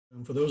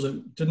For those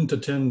that didn't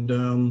attend,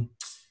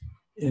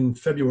 in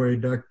February,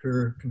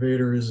 Dr.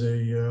 Kvedar is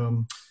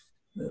a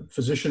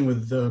physician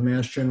with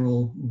Mass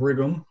General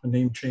Brigham, a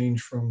name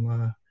change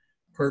from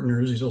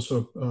Partners. He's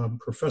also a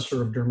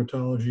professor of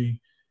dermatology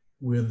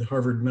with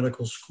Harvard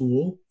Medical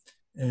School,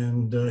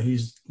 and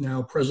he's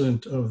now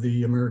president of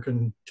the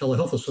American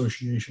Telehealth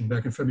Association.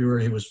 Back in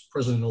February, he was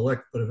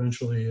president-elect, but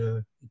eventually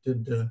it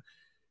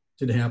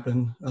did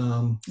happen.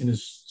 In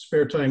his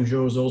spare time,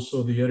 Joe is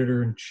also the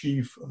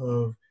editor-in-chief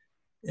of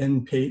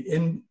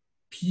NPJ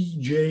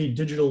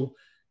Digital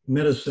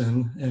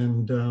Medicine,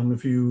 and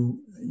if you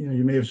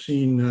may have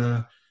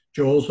seen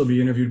Joe also be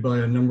interviewed by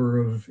a number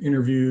of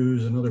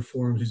interviews and other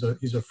forums.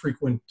 He's a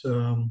frequent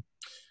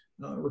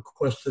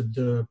requested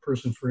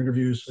person for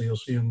interviews, so you'll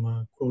see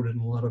him quoted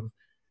in a lot of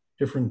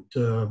different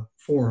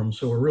forums.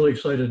 So we're really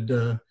excited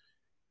to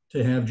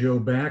have Joe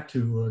back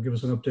to give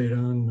us an update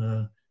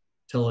on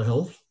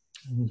telehealth.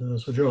 And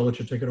so Joe, I'll let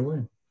you take it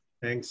away.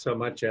 Thanks so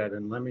much, Ed.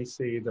 And let me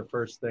see, the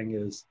first thing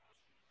is,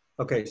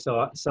 okay,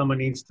 so someone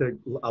needs to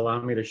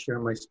allow me to share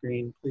my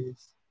screen,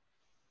 please.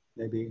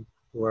 Maybe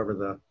whoever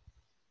the...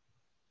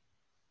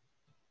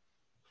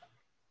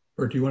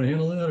 Bert, do you want to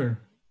handle that,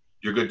 or?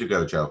 You're good to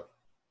go, Joe.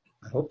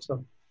 I hope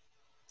so.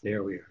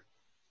 There we are.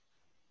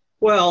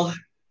 Well,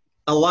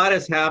 a lot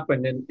has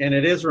happened, and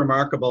it is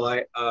remarkable.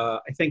 I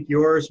think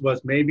yours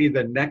was maybe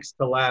the next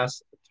to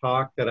last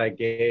talk that I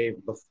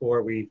gave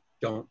before we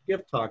don't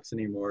give talks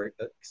anymore,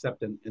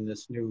 except in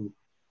this new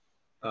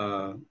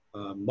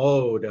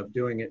mode of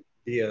doing it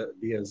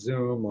via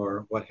Zoom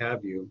or what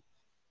have you.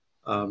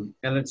 And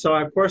then, so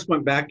I, of course,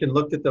 went back and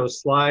looked at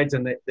those slides,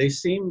 and they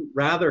seem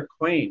rather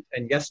quaint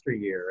and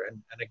yesteryear.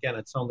 And again,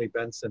 it's only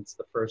been since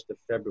the 1st of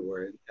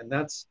February. And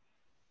that's,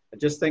 I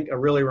just think, a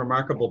really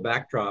remarkable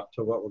backdrop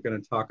to what we're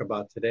going to talk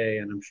about today.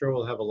 And I'm sure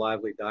we'll have a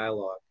lively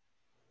dialogue.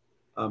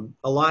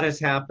 A lot has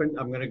happened.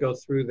 I'm going to go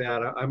through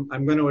that.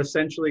 I'm going to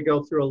essentially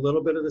go through a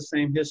little bit of the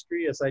same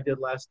history as I did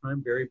last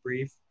time, very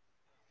brief.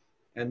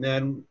 And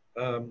then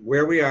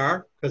where we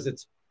are, because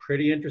it's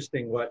pretty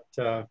interesting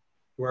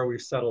where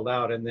we've settled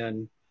out. And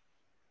then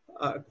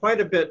quite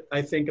a bit,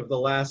 I think, of the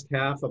last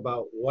half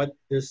about what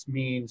this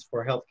means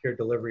for healthcare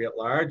delivery at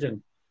large,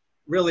 and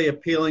really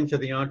appealing to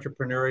the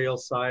entrepreneurial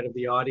side of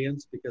the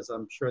audience, because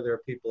I'm sure there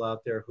are people out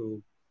there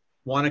who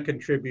want to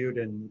contribute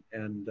and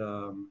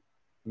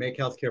make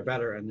healthcare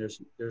better. And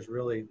there's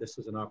really, this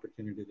is an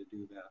opportunity to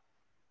do that.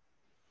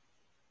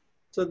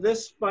 So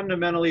this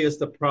fundamentally is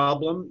the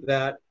problem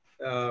that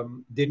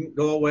didn't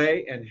go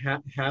away and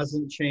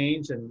hasn't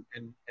changed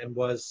and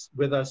was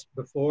with us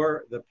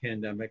before the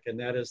pandemic. And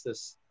that is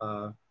this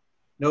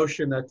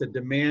notion that the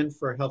demand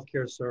for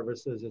healthcare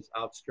services is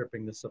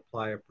outstripping the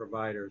supply of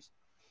providers.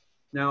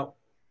 Now,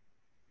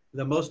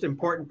 the most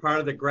important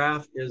part of the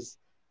graph is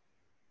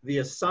the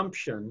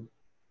assumption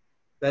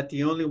that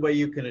the only way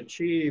you can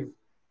achieve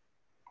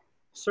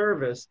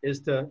service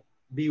is to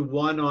be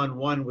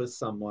one-on-one with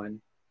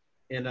someone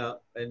in I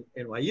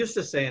used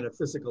to say in a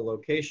physical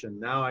location.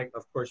 Now,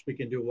 of course, we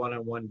can do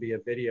one-on-one via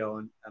video,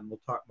 and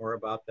we'll talk more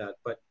about that.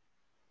 But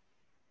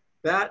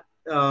that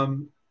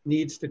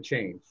needs to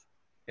change.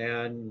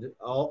 And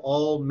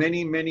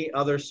many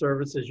other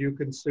services you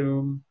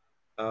consume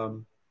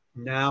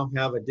now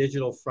have a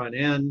digital front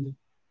end.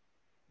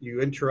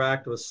 You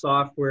interact with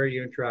software,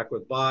 you interact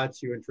with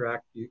bots, you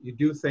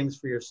do things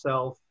for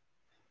yourself.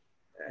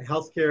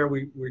 Healthcare,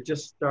 we're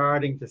just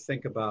starting to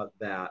think about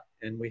that,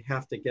 and we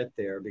have to get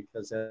there,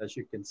 because as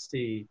you can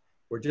see,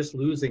 we're just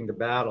losing the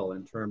battle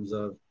in terms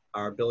of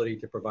our ability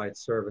to provide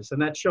service.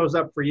 And that shows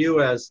up for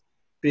you as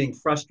being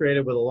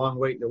frustrated with a long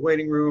wait in the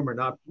waiting room, or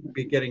not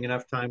be getting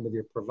enough time with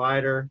your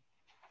provider.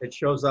 It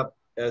shows up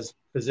as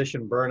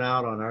physician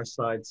burnout on our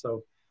side.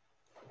 So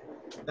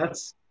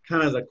that's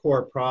kind of the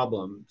core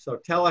problem. So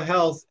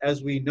telehealth,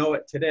 as we know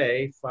it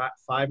today,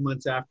 5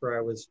 months after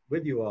I was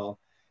with you all,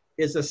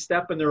 is a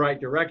step in the right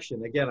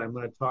direction. Again, I'm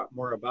going to talk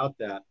more about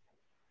that,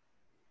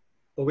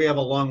 but we have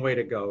a long way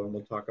to go, and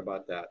we'll talk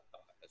about that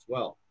as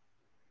well.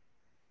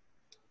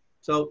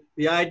 So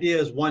the idea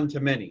is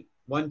one-to-many,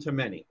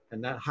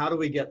 and that, how do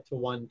we get to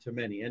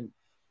one-to-many? And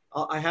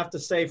I have to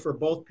say, for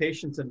both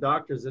patients and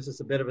doctors, this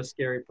is a bit of a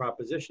scary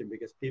proposition,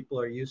 because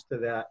people are used to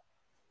that.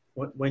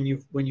 When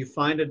you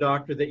find a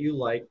doctor that you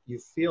like, you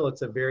feel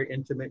it's a very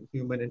intimate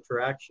human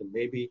interaction,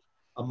 maybe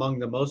among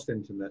the most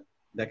intimate,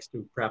 next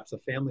to perhaps a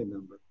family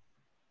member.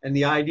 And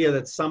the idea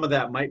that some of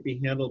that might be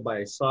handled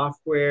by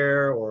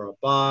software or a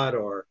bot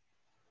or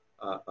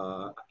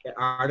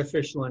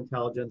artificial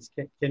intelligence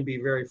can be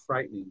very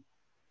frightening.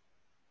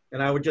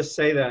 And I would just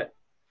say that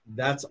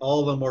that's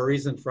all the more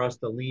reason for us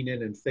to lean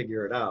in and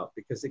figure it out,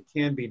 because it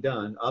can be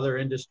done. Other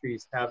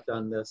industries have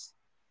done this.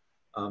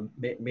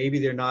 Maybe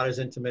they're not as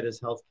intimate as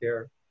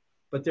healthcare,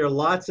 but there are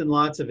lots and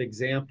lots of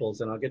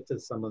examples, and I'll get to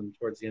some of them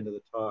towards the end of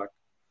the talk,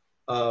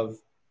 of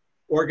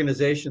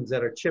organizations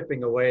that are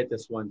chipping away at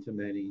this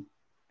one-to-many.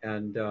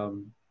 And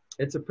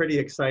it's a pretty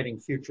exciting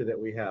future that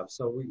we have.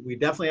 So we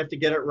definitely have to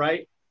get it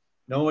right.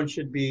 No one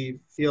should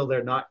feel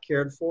they're not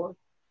cared for.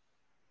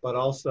 but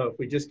also if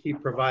we just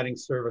keep providing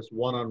service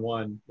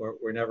one-on-one,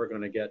 we're never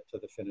going to get to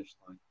the finish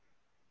line.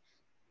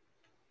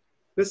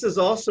 This is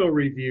also a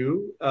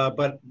review,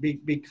 but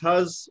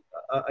because,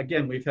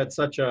 again, we've had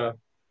such a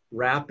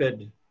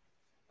rapid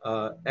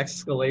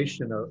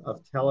escalation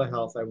of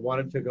telehealth, I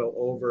wanted to go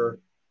over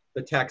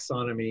the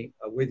taxonomy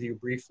with you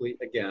briefly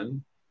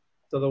again.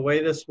 So the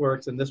way this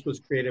works, and this was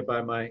created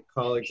by my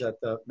colleagues at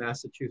the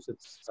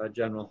Massachusetts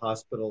General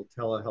Hospital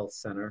Telehealth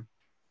Center.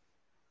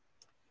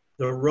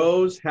 The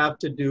rows have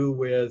to do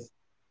with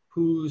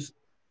who's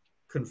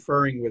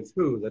conferring with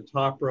who, the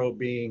top row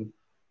being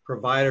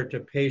provider to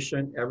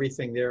patient,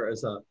 everything there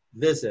is a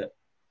visit.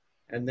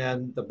 And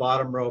then the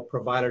bottom row,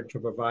 provider to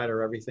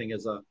provider, everything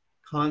is a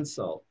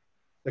consult.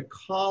 The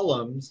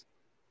columns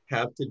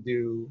have to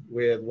do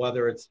with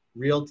whether it's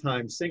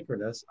real-time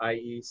synchronous,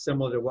 i.e.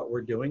 similar to what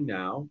we're doing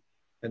now,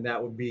 and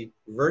that would be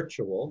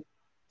virtual.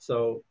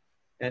 So,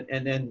 and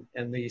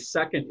the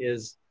second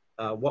is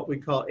what we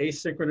call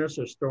asynchronous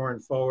or store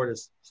and forward.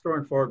 Is store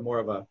and forward more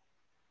of a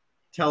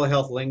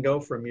telehealth lingo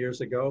from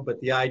years ago, but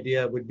the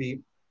idea would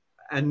be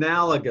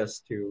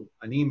analogous to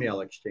an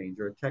email exchange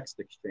or a text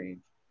exchange.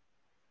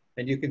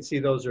 And you can see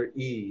those are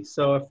E.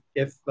 So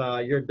if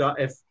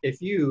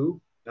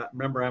you,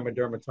 remember I'm a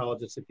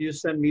dermatologist, if you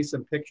send me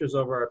some pictures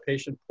over our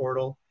patient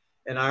portal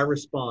and I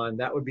respond,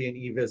 that would be an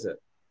e-visit.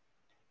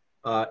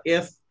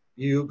 If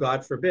you,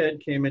 God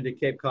forbid, came into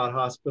Cape Cod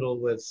Hospital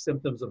with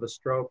symptoms of a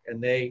stroke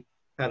and they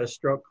had a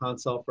stroke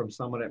consult from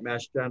someone at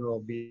Mass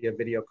General via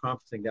video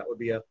conferencing, that would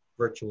be a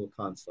virtual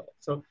consult.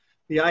 So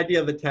the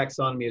idea of the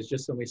taxonomy is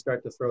just when we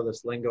start to throw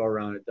this lingo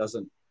around, it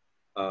doesn't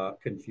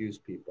confuse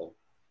people.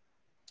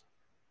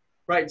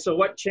 Right, so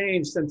what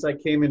changed since I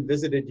came and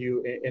visited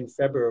you in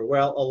February?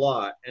 Well, a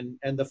lot.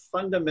 And the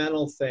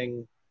fundamental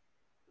thing,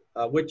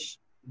 which,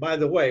 by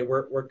the way,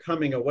 we're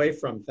coming away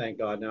from, thank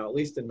God now, at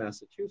least in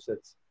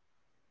Massachusetts,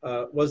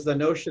 was the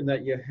notion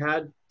that you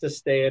had to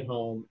stay at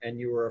home and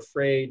you were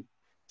afraid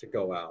to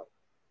go out.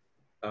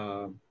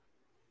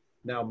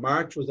 Now,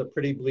 March was a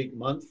pretty bleak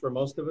month for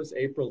most of us,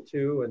 April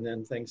too, and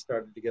then things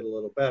started to get a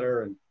little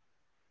better. And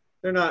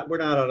we're not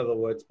out of the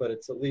woods, but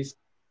it's at least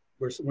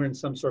we're in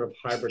some sort of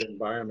hybrid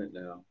environment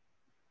now.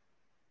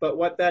 But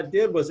what that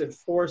did was it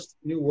forced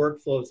new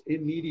workflows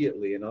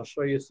immediately, and I'll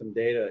show you some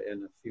data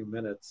in a few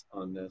minutes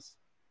on this,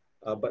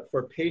 but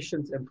for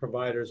patients and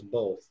providers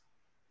both.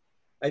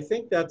 I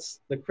think that's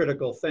the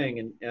critical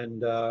thing,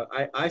 and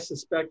I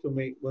suspect when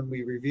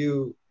we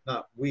review,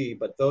 not we,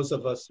 but those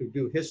of us who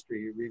do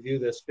history, review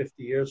this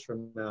 50 years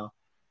from now,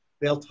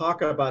 they'll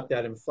talk about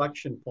that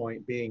inflection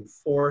point being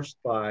forced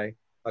by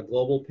a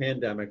global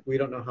pandemic. We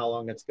don't know how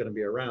long it's going to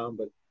be around,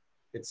 but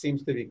it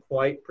seems to be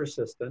quite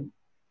persistent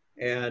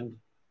and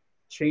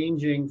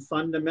changing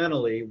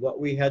fundamentally what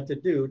we had to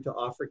do to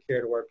offer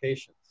care to our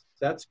patients.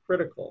 That's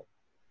critical.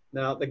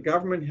 Now, the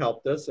government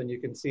helped us, and you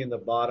can see in the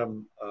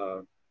bottom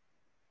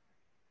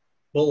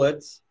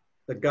bullets,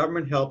 the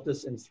government helped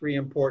us in 3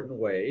 important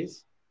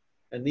ways.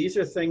 And these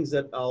are things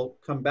that I'll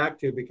come back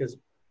to because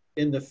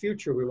in the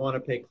future, we want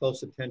to pay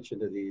close attention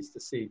to these to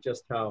see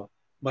just how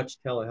much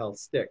telehealth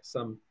sticks.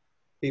 Some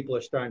people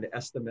are starting to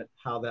estimate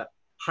how that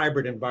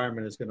hybrid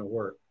environment is going to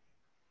work.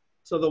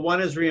 So the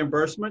one is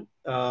reimbursement.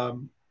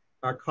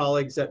 Our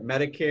colleagues at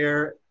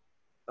Medicare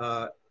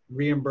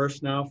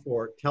reimburse now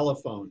for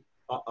telephone,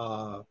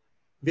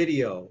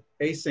 video,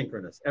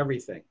 asynchronous,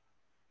 everything.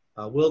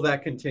 Will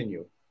that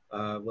continue?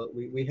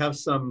 We have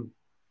some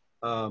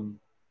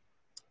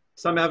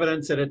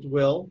evidence that it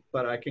will,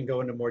 but I can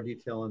go into more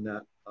detail on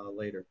that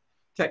later.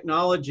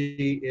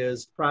 Technology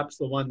is perhaps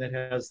the one that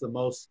has the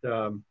most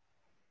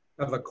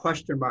of a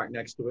question mark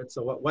next to it.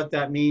 So what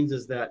that means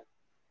is that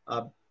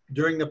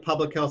during the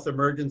public health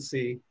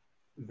emergency,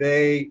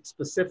 they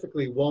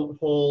specifically won't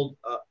hold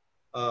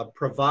a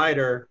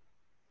provider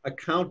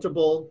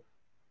accountable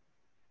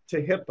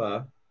to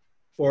HIPAA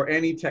for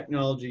any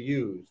technology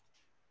used.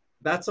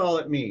 That's all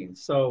it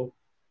means. So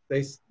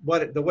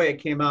the way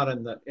it came out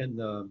in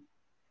the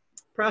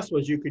press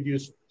was you could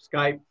use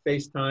Skype,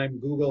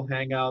 FaceTime, Google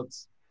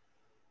Hangouts,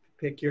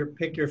 pick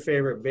your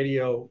favorite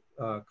video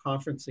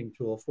conferencing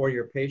tool for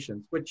your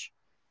patients, which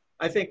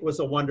I think was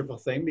a wonderful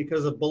thing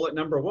because of bullet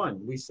number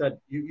 1. We said,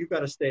 you got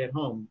to stay at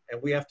home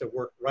and we have to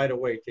work right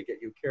away to get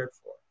you cared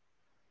for.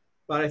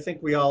 But I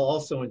think we all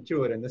also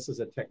intuit, and this is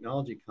a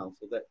technology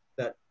council,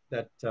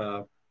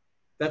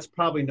 that's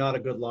probably not a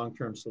good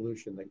long-term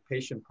solution. That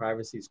patient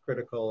privacy is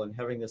critical, and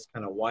having this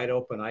kind of wide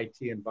open IT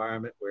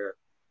environment where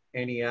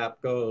any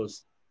app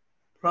goes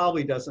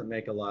probably doesn't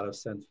make a lot of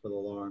sense for the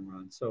long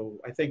run. So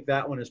I think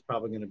that one is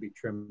probably going to be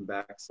trimmed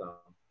back some.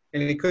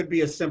 And it could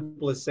be as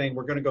simple as saying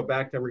we're going to go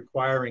back to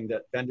requiring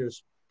that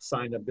vendors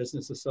sign a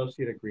business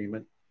associate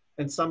agreement.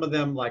 And some of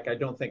them, like I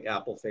don't think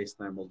Apple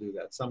FaceTime will do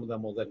that. Some of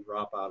them will then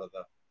drop out of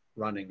the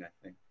running, I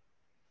think.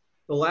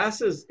 The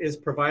last is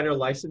provider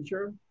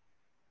licensure.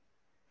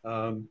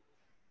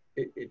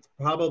 It's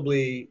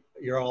probably,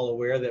 you're all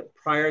aware that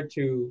prior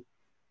to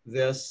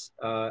this,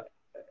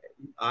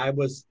 I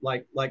was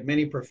like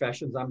many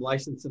professions, I'm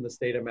licensed in the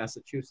state of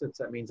Massachusetts.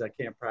 That means I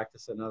can't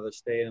practice in another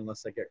state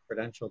unless I get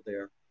credentialed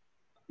there.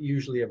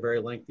 usually a very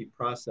lengthy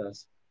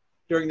process.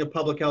 During the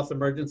public health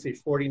emergency,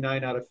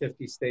 49 out of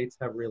 50 states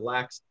have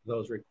relaxed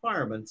those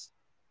requirements,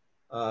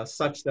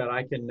 such that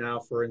I can now,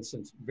 for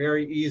instance,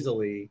 very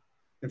easily,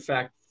 in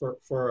fact,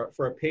 for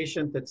a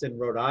patient that's in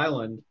Rhode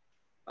Island,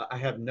 I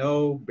have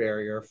no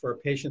barrier. For a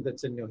patient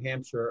that's in New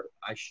Hampshire,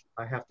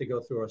 I have to go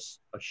through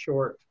a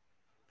short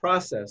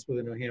process with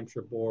a New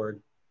Hampshire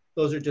board.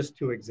 Those are just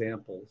two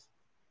examples.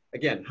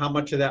 Again, how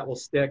much of that will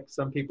stick?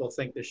 Some people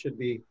think there should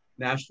be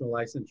national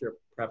licensure.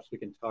 Perhaps we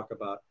can talk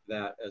about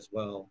that as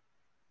well.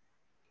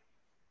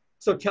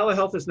 So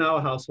telehealth is now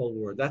a household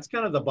word. That's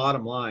kind of the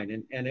bottom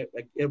line. And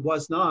it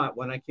was not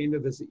when I came to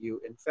visit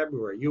you in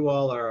February. You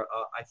all are,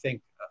 I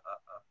think,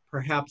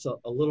 perhaps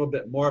a little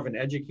bit more of an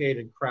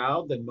educated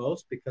crowd than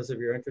most because of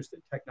your interest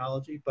in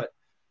technology. But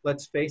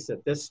let's face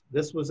it, this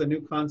was a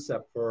new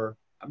concept for,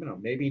 I don't know,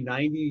 maybe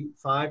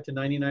 95 to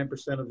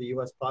 99% of the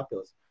US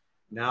populace.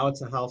 Now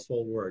it's a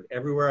household word.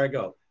 Everywhere I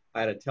go,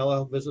 I had a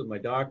telehealth visit with my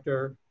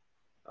doctor.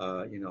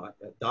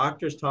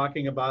 Doctors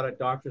talking about it,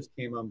 doctors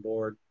came on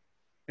board.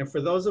 And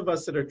for those of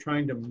us that are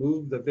trying to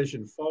move the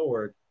vision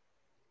forward,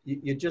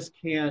 you just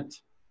can't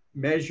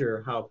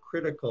measure how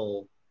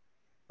critical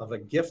of a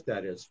gift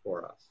that is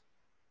for us.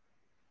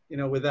 You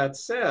know, with that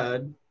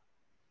said,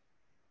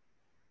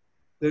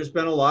 there's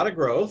been a lot of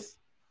growth.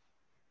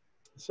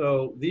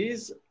 So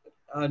these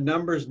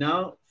numbers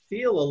now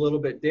feel a little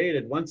bit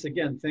dated. Once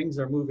again, things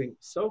are moving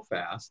so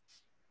fast,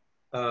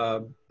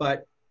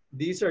 but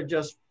these are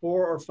just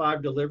 4 or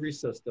 5 delivery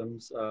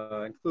systems,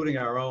 including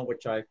our own,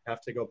 which I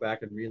have to go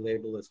back and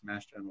relabel as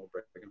Mass General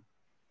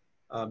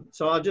Brigham.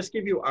 So I'll just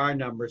give you our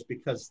numbers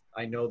because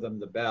I know them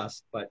the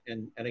best. But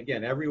and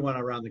again, everyone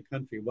around the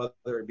country,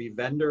 whether it be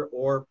vendor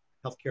or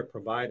healthcare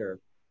provider,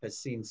 has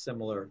seen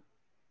similar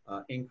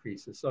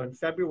increases. So in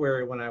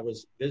February, when I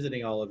was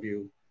visiting all of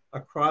you,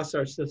 across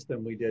our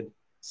system, we did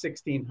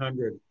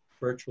 1,600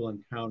 virtual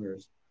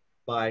encounters.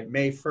 By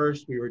May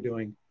 1st, we were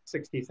doing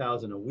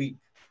 60,000 a week.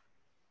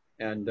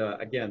 And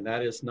again,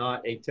 that is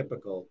not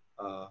atypical.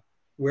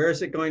 Where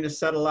is it going to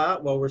settle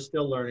out? Well, we're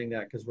still learning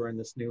that because we're in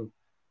this new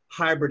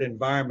hybrid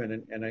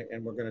environment,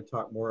 and we're going to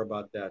talk more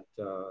about that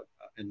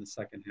in the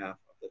second half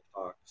of the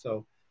talk.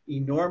 So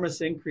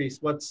enormous increase.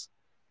 What's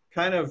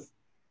kind of,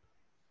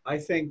 I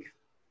think,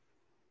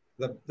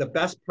 the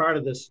best part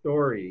of this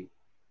story,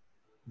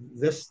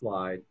 this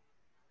slide,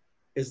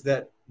 is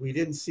that we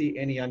didn't see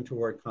any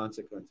untoward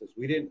consequences.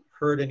 We didn't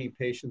hurt any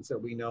patients that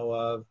we know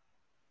of.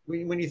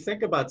 When you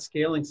think about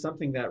scaling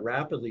something that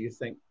rapidly, you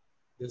think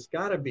there's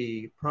got to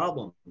be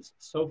problems.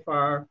 So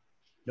far,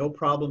 no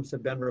problems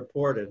have been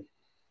reported,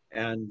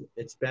 and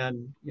it's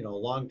been, you know, a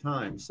long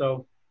time.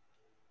 So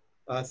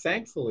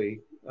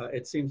thankfully,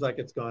 it seems like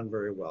it's gone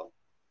very well.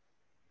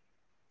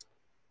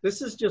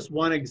 This is just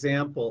one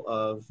example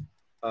of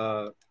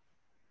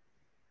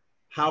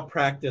how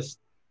practice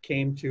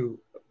came to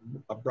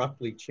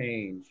abruptly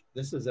change.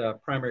 This is a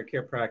primary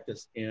care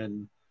practice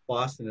in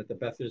Boston at the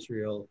Beth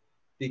Israel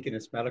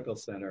Deaconess Medical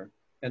Center.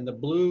 And the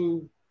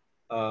blue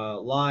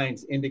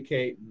lines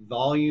indicate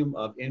volume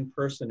of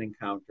in-person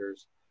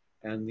encounters,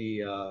 and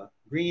the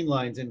green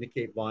lines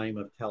indicate volume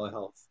of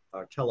telehealth,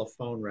 or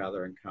telephone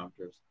rather,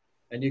 encounters.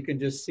 And you can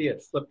just see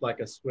it flip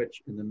like a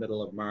switch in the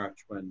middle of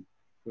March when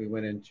we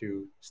went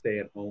into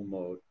stay-at-home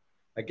mode.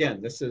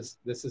 Again, this is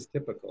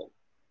typical.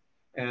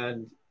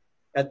 And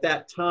at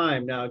that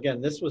time, now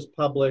again, this was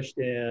published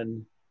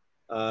in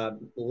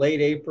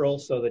late April,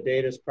 so the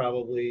data is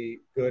probably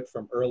good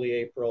from early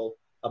April.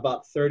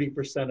 About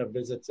 30% of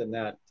visits in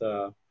that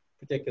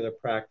particular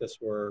practice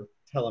were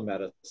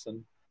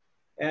telemedicine.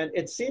 And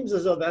it seems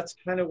as though that's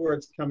kind of where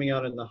it's coming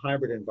out in the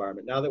hybrid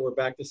environment. Now that we're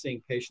back to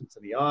seeing patients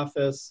in the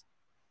office,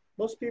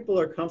 most people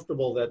are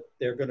comfortable that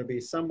they're going to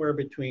be somewhere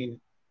between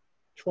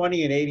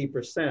 20 and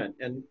 80%.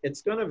 And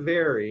it's going to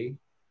vary,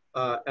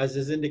 as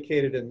is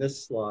indicated in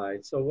this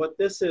slide. So what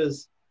this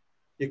is,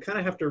 you kind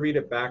of have to read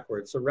it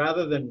backwards. So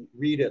rather than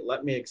read it,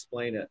 let me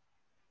explain it.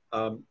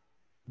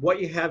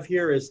 What you have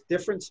here is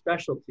different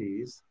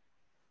specialties,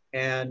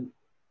 and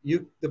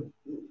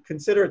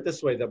consider it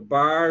this way: the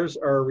bars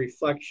are a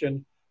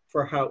reflection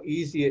for how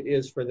easy it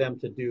is for them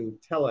to do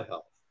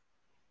telehealth.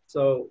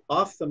 So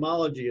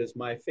ophthalmology is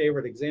my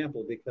favorite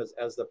example because,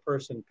 as the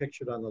person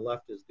pictured on the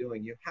left is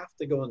doing, you have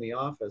to go in the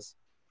office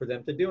for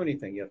them to do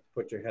anything. You have to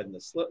put your head in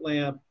the slit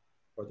lamp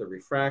or the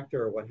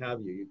refractor or what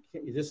have you.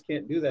 You just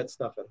can't do that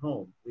stuff at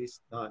home, at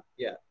least not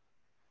yet.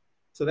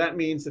 So that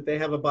means that they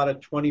have about a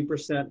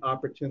 20%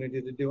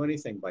 opportunity to do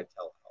anything by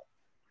telehealth.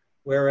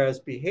 Whereas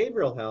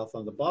behavioral health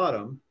on the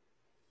bottom,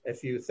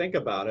 if you think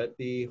about it,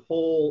 the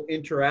whole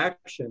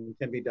interaction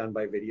can be done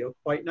by video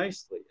quite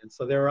nicely. And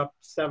so they're up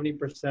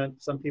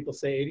 70%, some people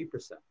say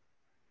 80%.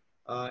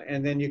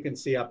 And then you can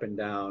see up and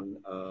down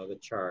the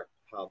chart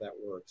how that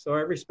works. So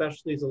every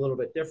specialty is a little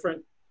bit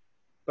different,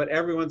 but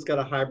everyone's got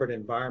a hybrid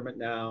environment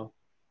now.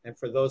 And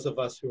for those of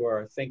us who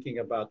are thinking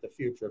about the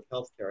future of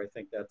healthcare, I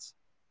think that's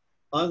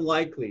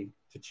unlikely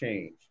to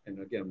change.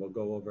 And again, we'll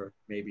go over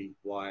maybe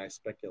why I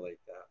speculate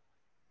that.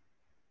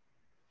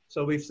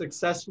 So we've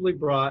successfully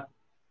brought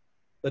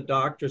the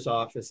doctor's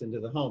office into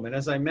the home. And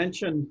as I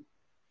mentioned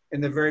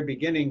in the very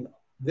beginning,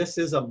 this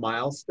is a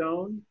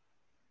milestone.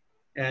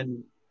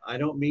 And I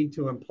don't mean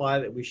to imply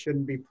that we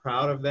shouldn't be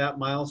proud of that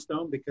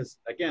milestone, because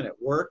again, it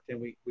worked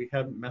and we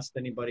haven't messed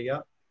anybody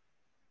up.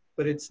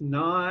 But it's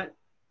not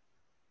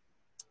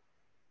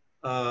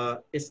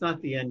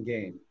the end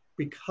game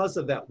because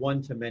of that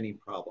one-to-many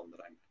problem that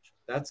I mentioned.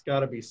 That's got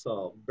to be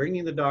solved.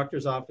 Bringing the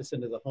doctor's office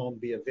into the home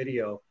via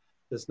video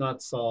does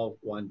not solve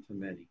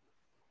one-to-many.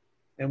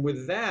 And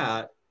with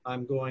that,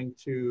 I'm going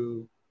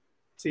to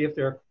see if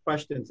there are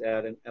questions,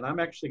 Ed, and I'm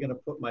actually going to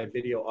put my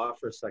video off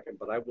for a second,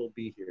 but I will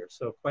be here.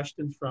 So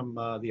questions from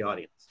the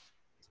audience.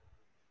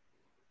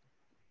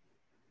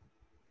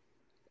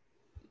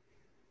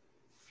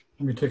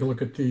 Let me take a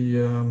look at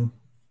the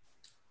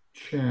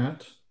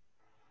chat.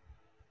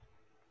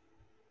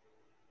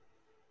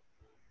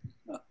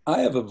 I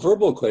have a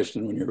verbal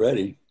question when you're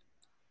ready.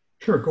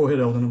 Sure, go ahead,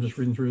 Eldon. I'm just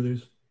reading through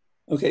these.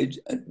 Okay,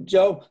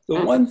 Joe,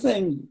 the one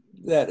thing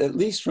that, at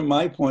least from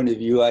my point of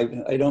view,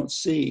 I don't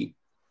see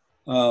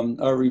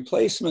are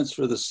replacements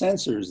for the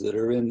sensors that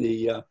are in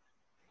the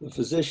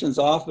physician's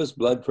office,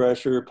 blood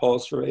pressure,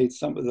 pulse rate,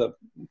 some of the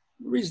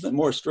reasonably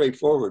more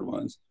straightforward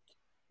ones.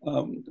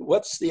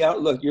 What's the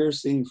outlook you're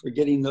seeing for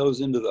getting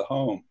those into the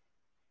home?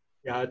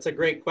 Yeah, it's a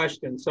great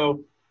question.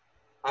 So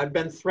I've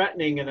been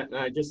threatening, and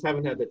I just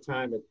haven't had the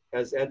time.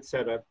 As Ed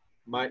said,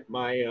 my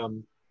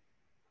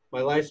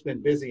life's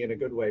been busy in a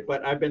good way,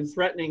 but I've been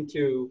threatening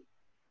to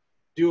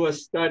do a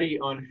study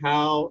on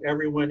how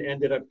everyone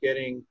ended up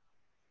getting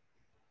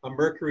a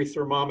mercury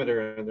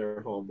thermometer in their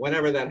home,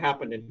 whenever that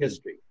happened in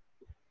history.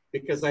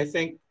 Because I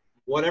think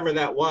whatever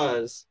that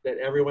was, that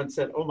everyone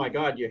said, oh my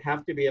God, you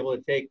have to be able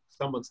to take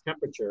someone's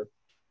temperature.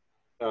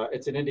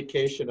 It's an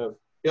indication of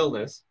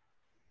illness.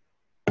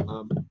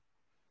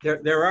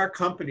 There are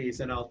companies,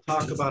 and I'll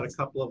talk about a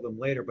couple of them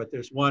later, but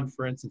there's one,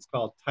 for instance,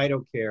 called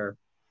TytoCare.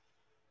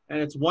 And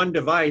it's one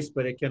device,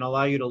 but it can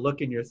allow you to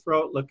look in your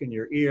throat, look in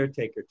your ear,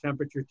 take your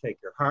temperature, take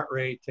your heart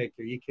rate, take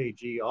your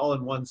EKG, all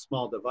in one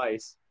small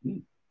device.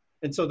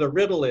 And so the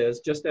riddle is,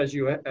 just as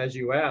you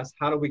asked,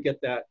 how do we get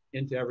that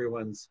into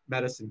everyone's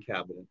medicine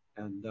cabinet?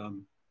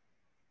 And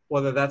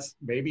whether that's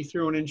maybe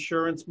through an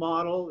insurance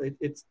model,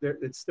 it's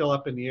still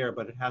up in the air,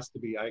 but it has to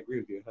be, I agree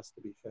with you, it has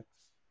to be fixed.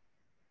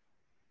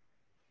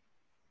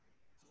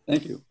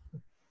 Thank you.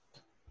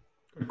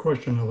 Good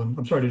question, Eldon.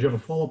 I'm sorry, did you have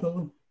a follow-up,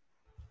 Eldon?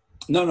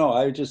 No,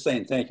 I was just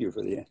saying thank you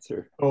for the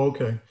answer. Oh,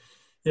 okay.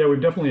 Yeah,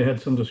 we've definitely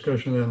had some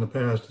discussion of that in the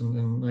past,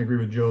 and I agree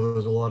with Joe,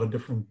 there's a lot of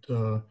different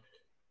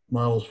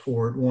models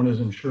for it. One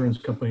is insurance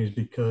companies,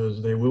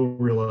 because they will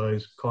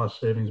realize cost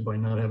savings by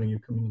not having you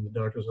come into the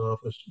doctor's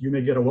office. You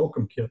may get a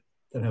welcome kit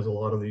that has a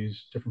lot of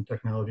these different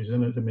technologies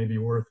in it that may be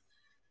worth,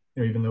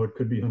 even though it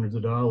could be hundreds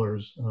of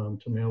dollars, to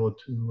mail it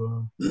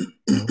to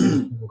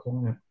a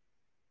client.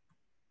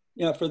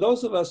 Yeah, for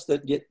those of us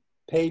that get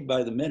paid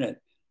by the minute,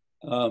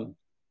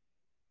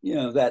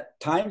 that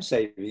time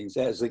savings,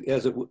 as it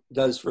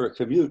does for a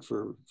commute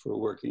for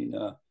working,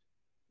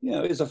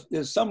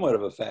 is somewhat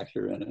of a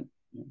factor in it.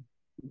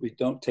 We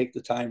don't take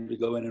the time to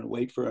go in and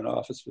wait for an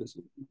office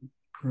visit.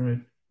 Right.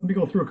 Let me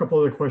go through a couple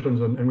other questions,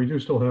 and we do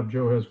still have,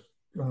 Joe has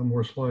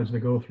more slides to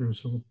go through,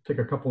 so we'll take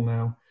a couple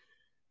now.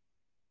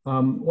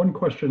 One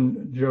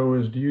question, Joe,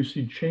 is do you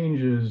see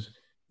changes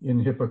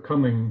in HIPAA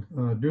coming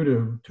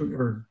due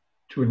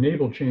to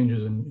enable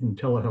changes in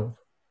telehealth?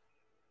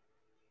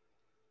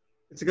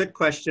 It's a good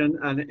question,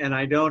 and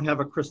I don't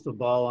have a crystal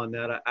ball on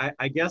that.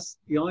 I guess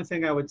the only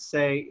thing I would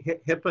say,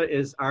 HIPAA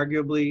is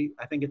arguably,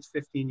 I think it's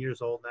 15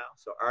 years old now,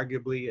 so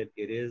arguably it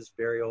is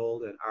very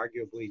old and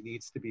arguably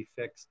needs to be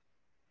fixed.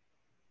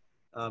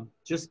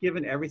 Just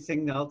given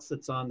everything else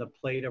that's on the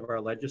plate of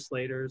our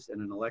legislators in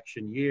an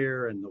election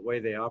year and the way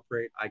they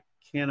operate, I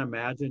can't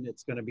imagine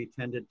it's going to be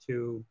tended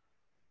to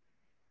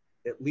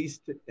at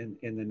least in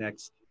the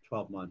next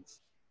 12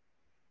 months.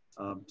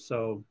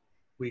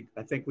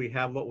 I think we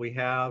have what we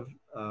have.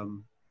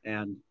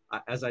 And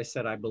as I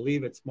said, I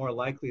believe it's more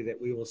likely that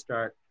we will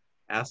start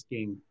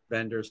asking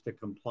vendors to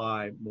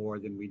comply more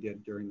than we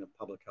did during the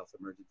public health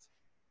emergency.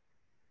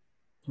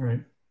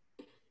 Right.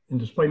 And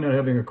despite not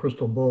having a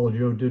crystal ball,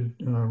 Joe did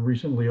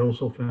recently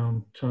also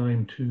found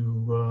time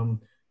to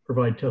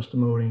provide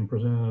testimony and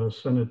present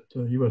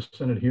at a U.S.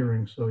 Senate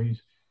hearing. So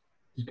he's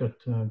got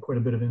quite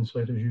a bit of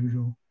insight as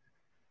usual.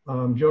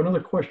 Joe,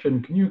 another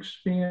question. Can you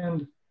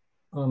expand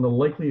on the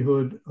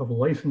likelihood of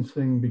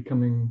licensing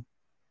becoming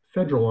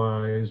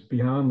federalized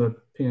beyond the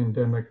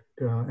pandemic,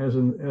 as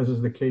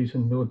is the case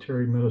in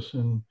military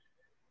medicine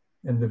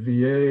and the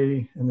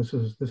VA? And this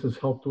has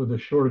helped with the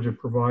shortage of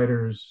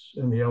providers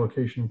and the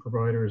allocation of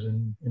providers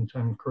in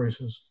time of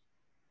crisis.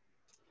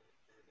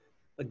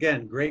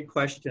 Again, great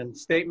question.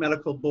 State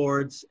medical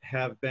boards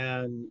have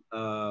been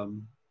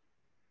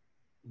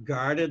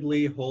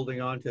guardedly holding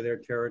on to their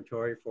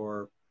territory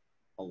for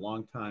a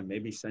long time,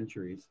 maybe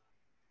centuries.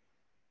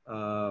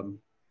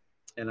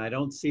 And I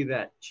don't see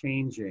that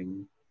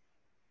changing.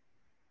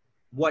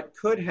 What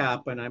could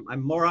happen,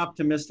 I'm more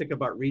optimistic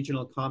about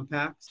regional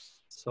compacts.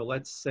 So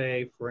let's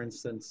say, for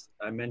instance,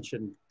 I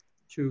mentioned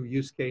two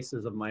use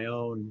cases of my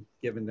own,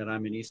 given that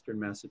I'm in Eastern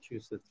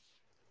Massachusetts.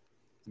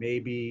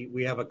 Maybe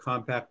we have a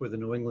compact with the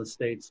New England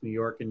states, New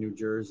York and New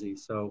Jersey.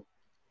 So,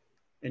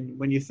 and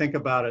when you think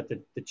about it,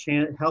 the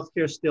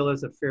healthcare still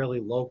is a fairly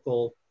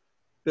local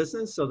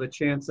business. So the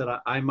chance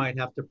that I might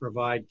have to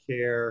provide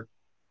care,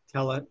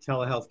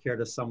 telehealth care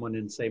to someone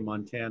in, say,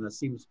 Montana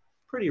seems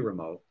pretty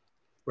remote.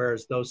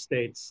 Whereas those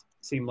states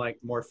seem like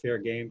more fair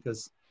game,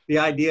 because the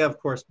idea, of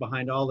course,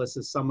 behind all this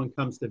is someone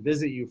comes to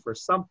visit you for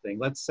something.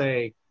 Let's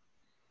say,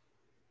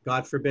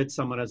 God forbid,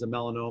 someone has a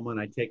melanoma and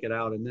I take it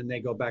out, and then they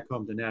go back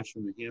home to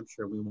Nashville, New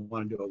Hampshire, and we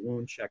want to do a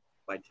wound check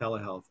by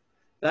telehealth.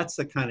 That's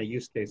the kind of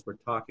use case we're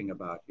talking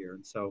about here.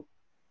 And so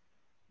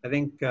I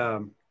think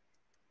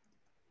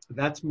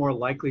that's more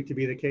likely to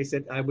be the case.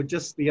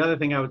 The other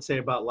thing I would say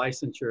about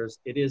licensure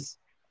is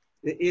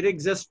it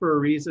exists for a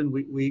reason.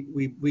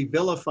 We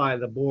vilify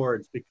the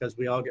boards because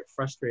we all get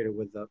frustrated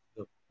with the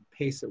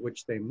pace at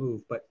which they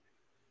move. But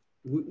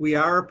we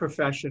are a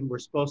profession. We're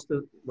supposed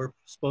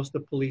to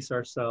police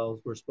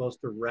ourselves. We're supposed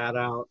to rat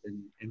out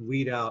and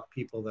weed out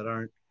people that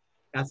aren't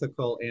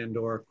ethical and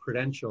or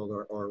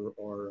credentialed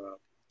or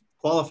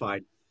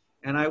qualified.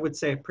 And I would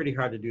say pretty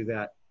hard to do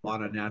that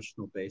on a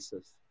national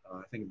basis.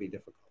 I think it'd be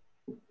difficult.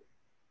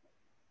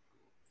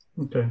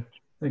 Okay,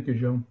 thank you,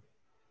 Joe.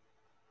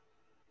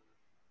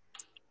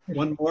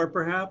 One more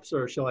perhaps,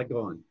 or shall I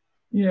go on?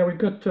 Yeah, we've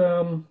got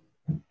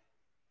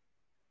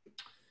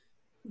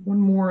one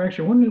more.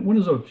 Actually, one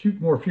is a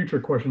more future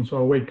question, so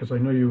I'll wait because I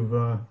know you've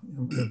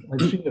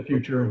I've seen the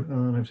future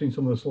and I've seen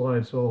some of the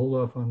slides, so I'll hold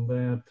off on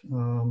that.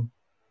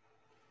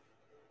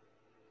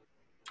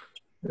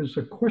 There's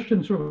a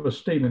question, sort of a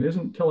statement.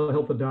 Isn't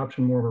telehealth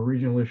adoption more of a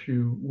regional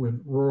issue,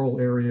 with rural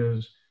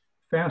areas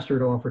faster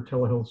to offer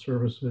telehealth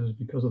services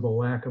because of the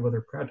lack of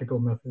other practical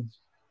methods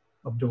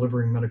of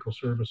delivering medical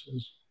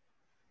services?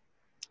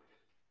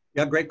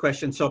 Yeah, great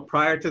question. So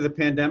prior to the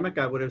pandemic,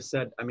 I would have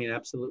said, I mean,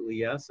 absolutely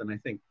yes. And I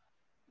think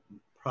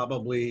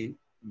probably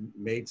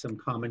made some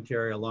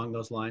commentary along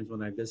those lines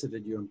when I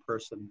visited you in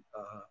person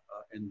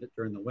and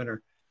during the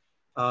winter.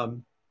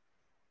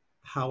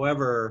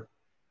 However,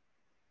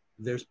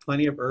 there's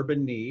plenty of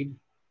urban need.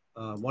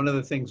 One of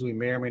the things we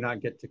may or may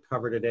not get to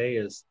cover today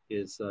is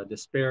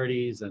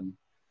disparities and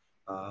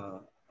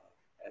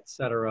et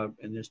cetera.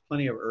 And there's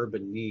plenty of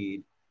urban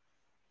need.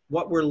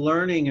 What we're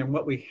learning and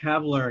what we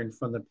have learned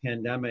from the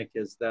pandemic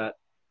is that,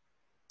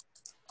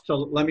 so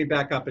let me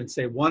back up and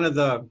say one of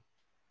the,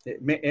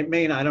 it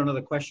may not, I don't know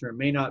the question, it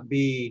may not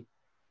be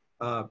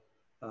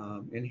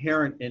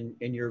inherent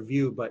in your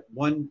view, but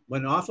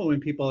often when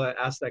people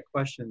ask that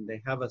question,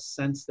 they have a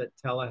sense that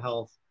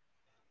telehealth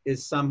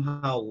is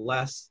somehow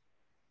less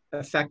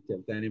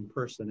effective than in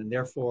person, and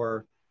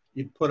therefore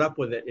you'd put up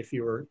with it if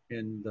you were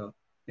in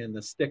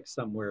the sticks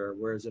somewhere,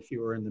 whereas if you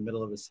were in the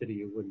middle of a city,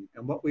 you wouldn't.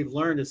 And what we've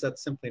learned is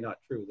that's simply not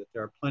true, that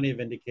there are plenty of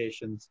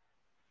indications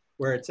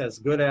where it's as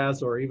good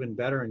as or even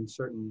better in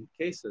certain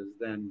cases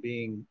than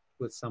being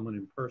with someone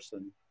in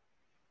person.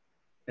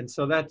 And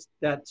so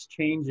that's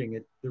changing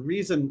it.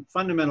 The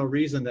fundamental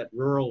reason that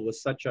rural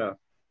was such a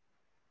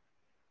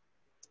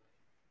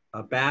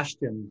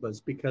bastion was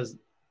because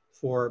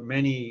for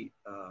many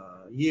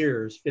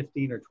years,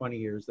 15 or 20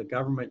 years, the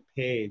government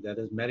paid, that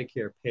is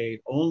Medicare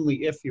paid,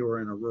 only if you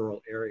were in a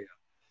rural area.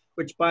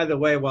 Which, by the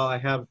way, while I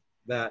have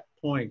that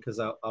point, because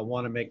I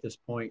want to make this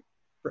point,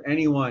 for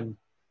anyone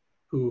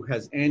who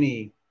has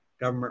any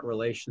government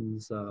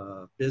relations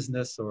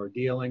business or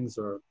dealings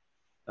or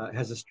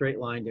has a straight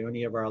line to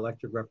any of our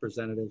elected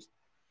representatives,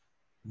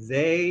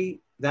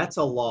 that's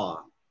a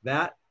law.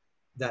 That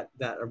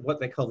what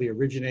they call the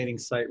originating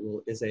site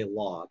rule is a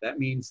law. That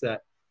means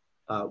that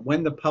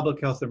when the public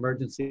health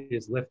emergency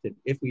is lifted,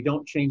 if we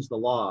don't change the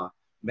law,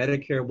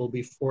 Medicare will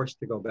be forced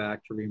to go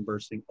back to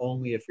reimbursing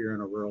only if you're in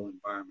a rural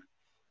environment.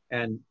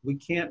 And we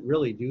can't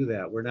really do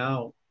that.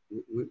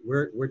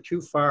 We're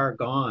too far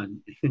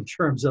gone in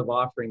terms of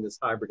offering this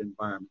hybrid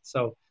environment.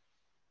 So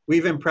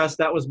we've impressed,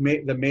 that was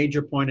the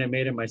major point I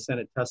made in my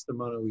Senate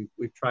testimony.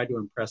 We've tried to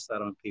impress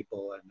that on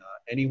people, and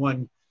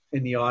anyone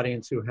in the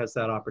audience who has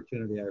that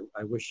opportunity,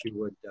 I wish you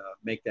would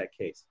make that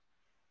case.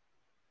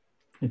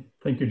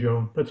 Thank you,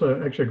 Joe. That's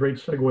actually a great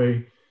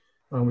segue.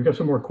 We've got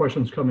some more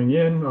questions coming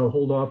in. I'll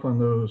hold off on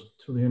those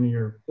till the end of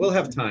your. We'll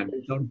have time.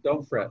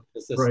 Don't fret.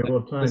 Right, we'll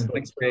have time. This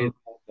next phase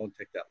won't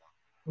take that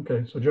long.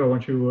 Okay, so Joe, why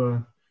don't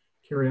you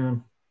carry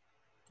on?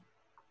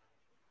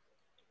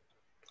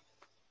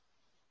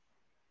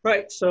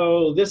 Right.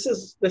 So this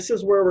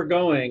is where we're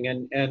going,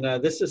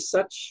 and this is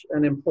such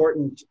an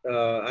important.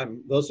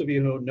 Those of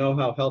you who know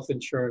how health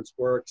insurance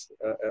works,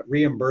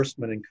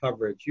 reimbursement and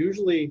coverage.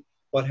 Usually,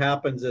 what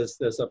happens is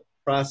there's a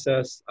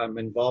process. I'm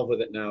involved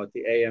with it now at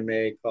the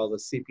AMA called the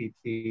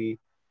CPT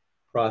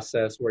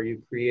process, where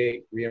you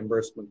create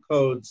reimbursement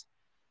codes.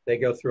 They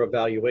go through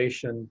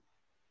evaluation,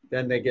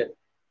 then they get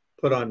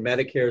put on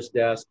Medicare's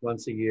desk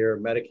once a year.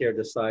 Medicare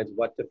decides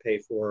what to pay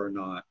for or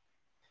not.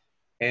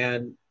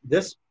 And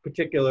this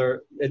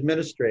particular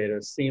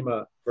administrator,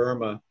 Seema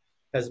Verma,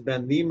 has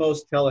been the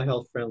most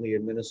telehealth friendly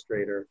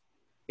administrator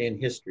in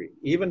history,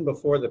 even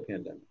before the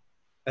pandemic.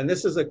 And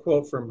this is a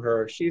quote from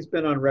her. She's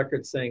been on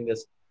record saying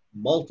this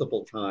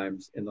multiple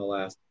times in the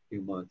last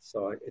few months.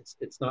 So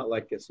it's not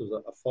like this was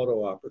a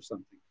photo op or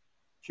something.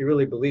 She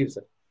really believes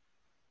it.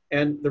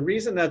 And the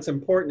reason that's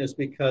important is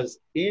because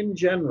in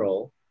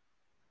general,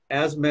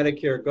 as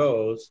Medicare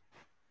goes,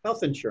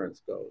 health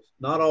insurance goes.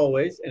 Not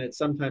always, and it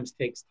sometimes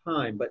takes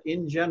time, but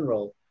in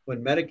general,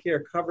 when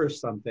Medicare covers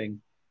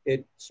something,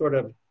 it sort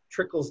of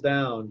trickles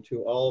down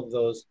to all of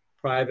those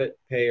private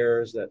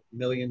payers, that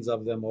millions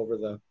of them over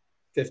the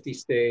 50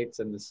 states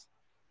and this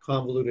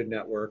convoluted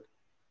network.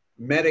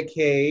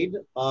 Medicaid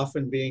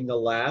often being the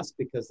last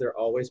because they're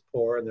always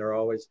poor and they're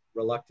always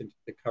reluctant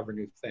to cover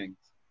new things.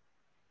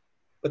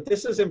 But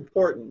this is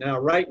important. Now,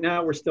 right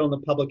now, we're still in the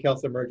public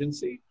health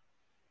emergency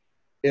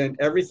and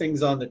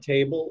everything's on the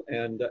table.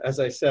 And as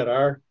I said,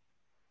 our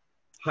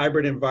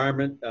hybrid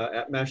environment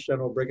at Mass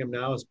General Brigham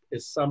now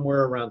is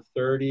somewhere around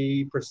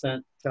 30%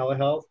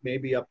 telehealth,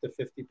 maybe up to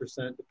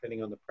 50%,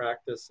 depending on the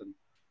practice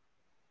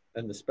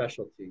and the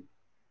specialty.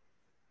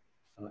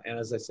 And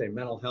as I say,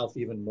 mental health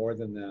even more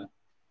than that.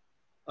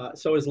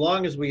 So as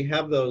long as we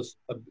have those,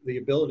 the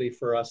ability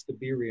for us to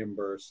be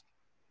reimbursed,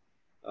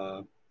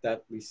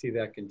 that we see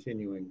that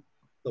continuing.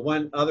 The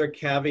one other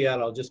caveat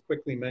I'll just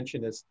quickly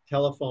mention is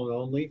telephone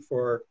only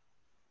for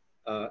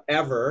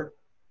ever.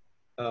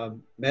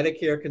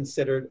 Medicare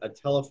considered a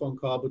telephone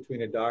call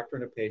between a doctor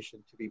and a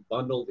patient to be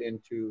bundled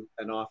into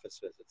an office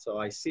visit. So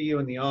I see you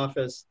in the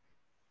office,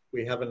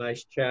 we have a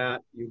nice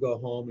chat, you go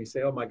home, you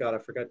say, oh my God, I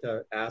forgot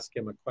to ask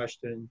him a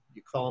question.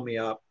 You call me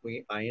up,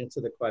 I answer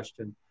the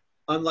question.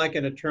 Unlike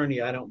an attorney,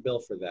 I don't bill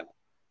for that.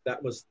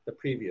 That was the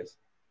previous.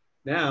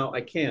 Now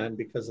I can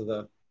because of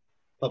the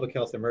public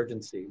health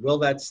emergency. Will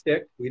that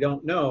stick? We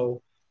don't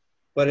know,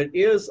 but it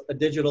is a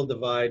digital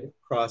divide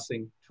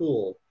crossing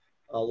tool.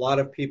 A lot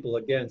of people,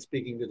 again,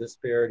 speaking to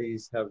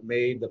disparities, have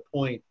made the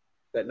point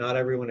that not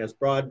everyone has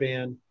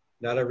broadband,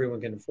 not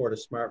everyone can afford a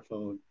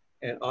smartphone,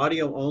 and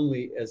audio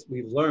only, as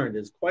we've learned,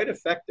 is quite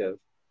effective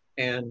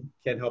and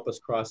can help us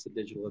cross the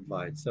digital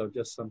divide. So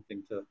just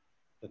something to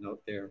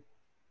note there.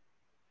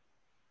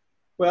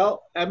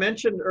 Well, I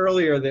mentioned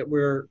earlier that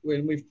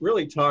we've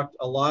really talked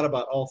a lot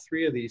about all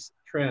three of these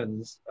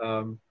trends.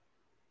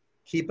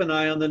 Keep an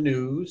eye on the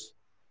news,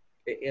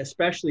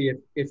 especially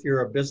if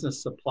you're a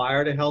business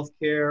supplier to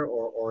healthcare,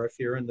 or if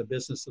you're in the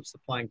business of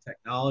supplying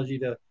technology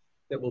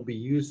that will be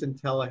used in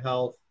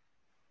telehealth.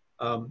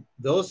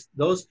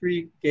 Those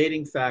three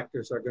gating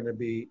factors are going to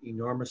be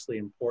enormously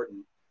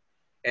important.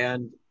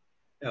 And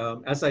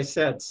as I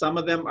said, some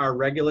of them are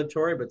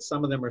regulatory, but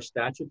some of them are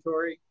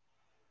statutory.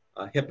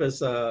 HIPAA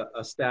is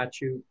a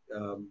statute.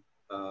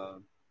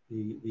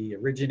 The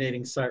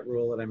originating site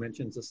rule that I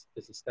mentioned is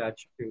a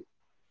statute.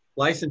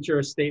 Licensure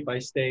is state by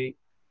state,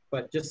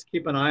 but just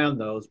keep an eye on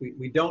those.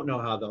 We don't know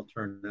how they'll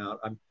turn out.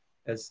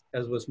 As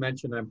was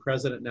mentioned, I'm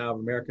president now of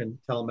American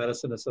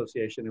Telemedicine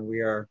Association, and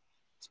we are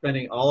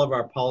spending all of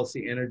our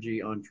policy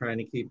energy on trying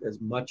to keep as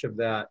much of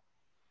that,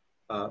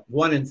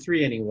 1 in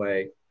 3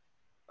 anyway,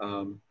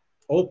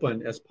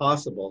 open as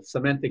possible.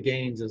 Cement the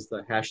gains is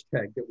the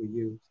hashtag that we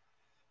use.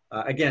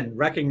 Again,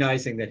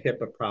 recognizing that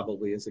HIPAA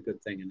probably is a good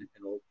thing, and it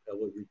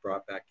will be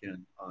brought back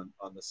in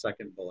on the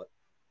second bullet.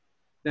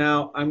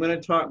 Now, I'm going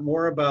to talk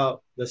more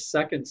about the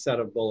second set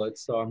of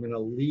bullets, so I'm going to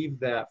leave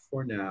that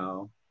for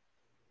now,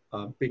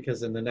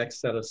 because in the next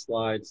set of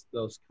slides,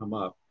 those come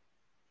up.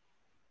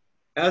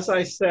 As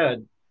I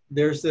said,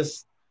 there's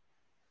this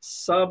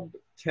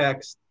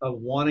subtext of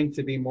wanting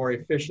to be more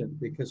efficient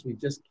because we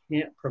just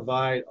can't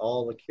provide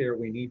all the care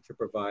we need to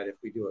provide if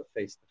we do it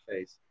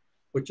face-to-face,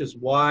 which is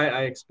why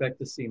I expect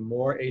to see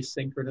more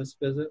asynchronous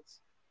visits.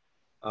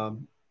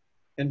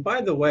 And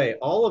by the way,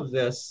 all of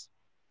this,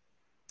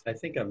 I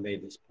think I've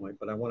made this point,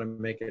 but I want to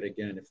make it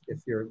again.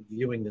 If you're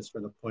viewing this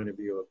from the point of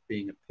view of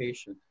being a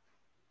patient,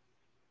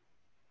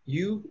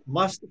 you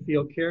must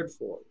feel cared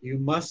for. You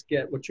must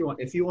get what you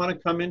want. If you want to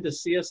come in to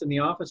see us in the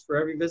office for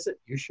every visit,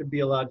 you should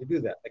be allowed to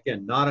do that.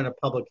 Again, not in a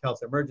public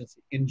health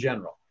emergency, in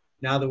general.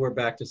 Now that we're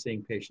back to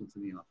seeing patients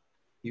in the office,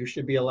 you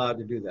should be allowed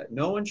to do that.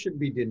 No one should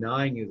be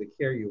denying you the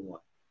care you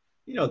want.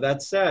 You know,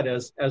 that said,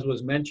 as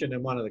was mentioned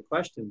in one of the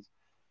questions,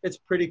 it's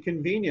pretty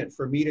convenient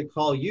for me to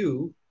call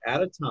you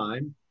at a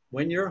time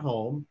when you're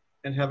home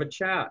and have a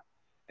chat.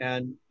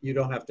 And you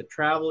don't have to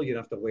travel, you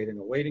don't have to wait in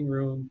a waiting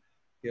room,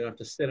 you don't have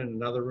to sit in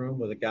another room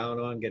with a gown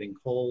on getting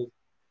cold.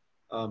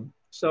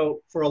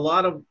 So for a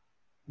lot of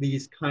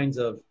these kinds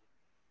of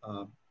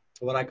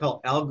what I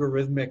call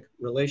algorithmic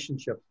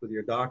relationships with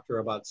your doctor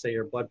about, say,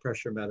 your blood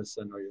pressure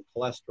medicine or your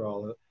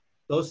cholesterol,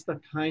 those the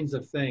kinds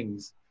of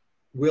things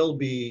will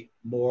be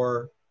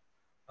more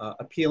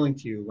appealing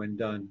to you when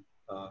done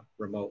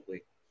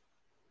remotely.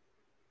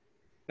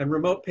 And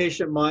remote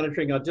patient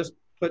monitoring, I'll just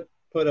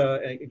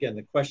again,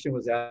 the question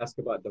was asked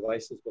about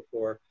devices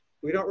before.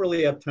 We don't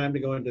really have time to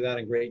go into that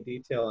in great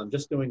detail. I'm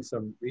just doing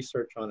some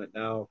research on it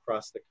now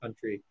across the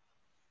country.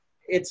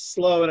 It's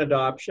slow in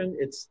adoption.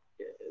 It's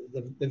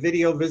the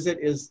video visit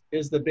is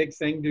the big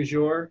thing du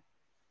jour.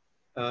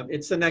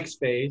 It's the next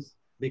phase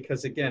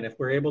because, again, if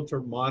we're able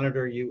to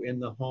monitor you in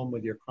the home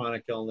with your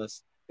chronic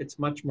illness, it's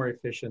much more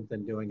efficient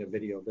than doing a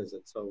video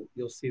visit. So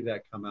you'll see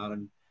that come out.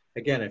 And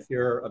again, if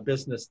you're a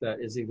business that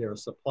is either a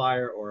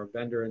supplier or a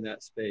vendor in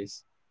that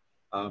space,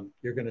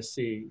 you're going to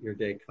see your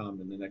day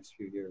come in the next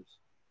few years.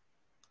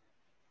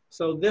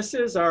 So this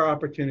is our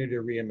opportunity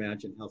to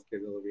reimagine healthcare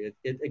delivery.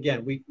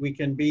 Again, we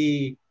can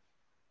be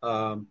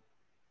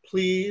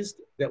pleased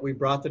that we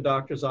brought the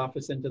doctor's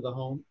office into the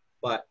home,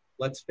 but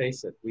let's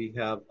face it, we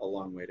have a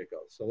long way to go.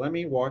 So let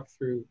me walk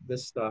through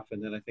this stuff,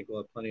 and then I think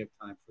we'll have plenty of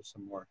time for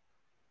some more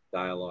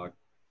dialogue.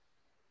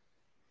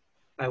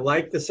 I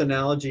like this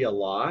analogy a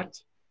lot,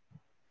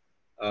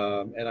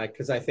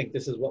 because I think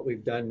this is what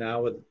we've done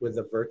now with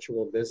the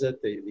virtual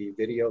visit, the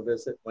video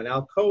visit. When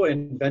Alcoa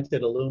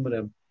invented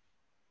aluminum,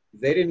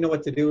 they didn't know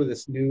what to do with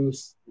this new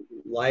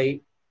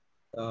light,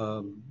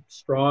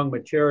 strong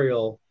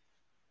material,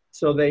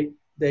 so they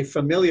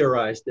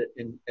familiarized it,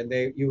 and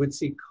you would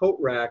see coat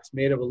racks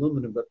made of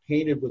aluminum but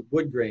painted with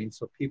wood grain,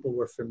 so people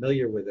were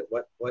familiar with it.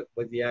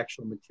 What the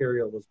actual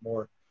material was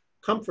more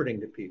comforting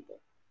to people.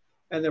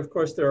 And of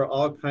course, there are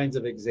all kinds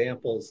of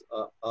examples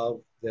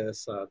of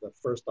this. The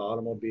first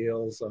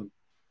automobiles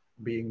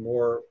being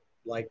more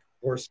like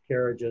horse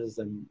carriages,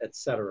 and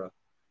etc.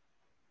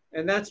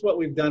 And that's what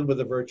we've done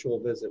with a virtual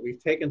visit.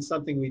 We've taken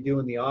something we do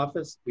in the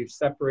office, we've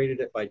separated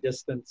it by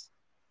distance,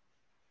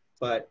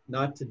 but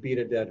not to beat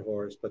a dead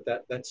horse, but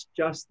that's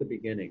just the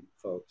beginning,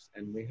 folks.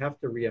 And we have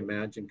to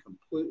reimagine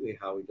completely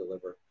how we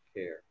deliver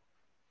care.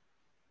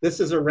 This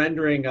is a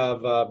rendering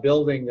of a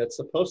building that's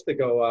supposed to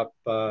go up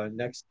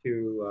next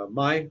to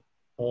my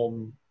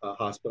home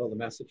hospital, the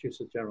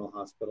Massachusetts General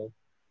Hospital.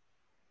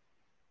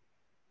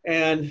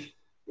 And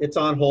it's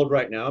on hold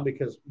right now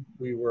because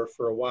we were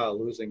for a while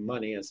losing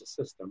money as a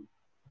system.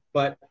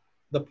 But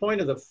the point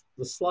of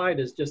the slide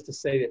is just to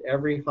say that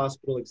every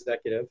hospital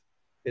executive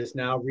is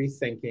now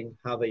rethinking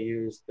how they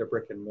use their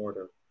brick and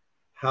mortar,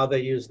 how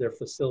they use their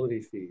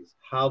facility fees,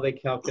 how they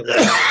calculate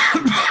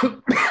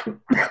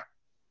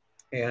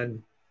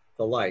and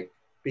the like.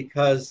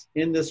 Because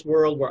in this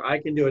world where I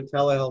can do a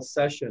telehealth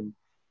session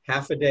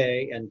half a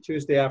day, and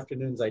Tuesday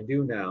afternoons I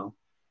do now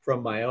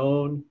from my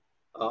own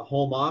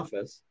home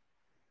office,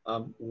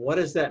 what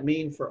does that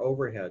mean for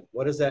overhead?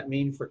 What does that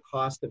mean for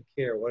cost of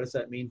care? What does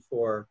that mean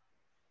for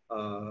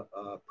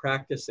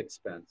practice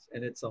expense?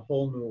 And it's a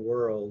whole new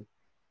world.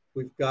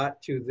 We've got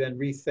to then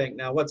rethink.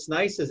 Now, what's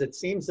nice is it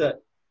seems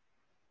that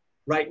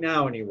right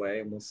now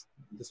anyway, and this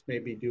may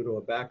be due to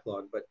a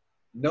backlog, but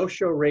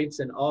no-show rates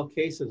in all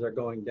cases are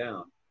going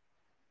down.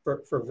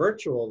 For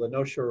virtual, the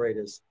no-show rate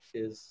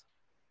is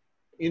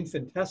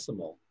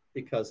infinitesimal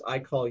because I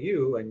call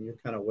you and you're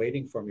kind of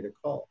waiting for me to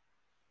call.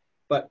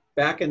 But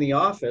back in the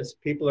office,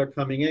 people are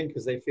coming in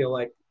because they feel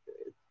like,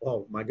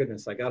 oh my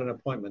goodness, I got an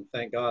appointment.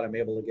 Thank God I'm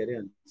able to get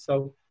in.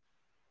 So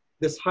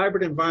this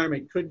hybrid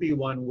environment could be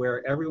one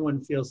where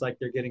everyone feels like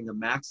they're getting the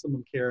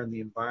maximum care in the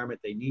environment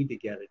they need to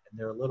get it, and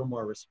they're a little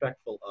more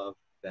respectful of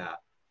that.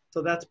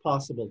 So that's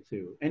possible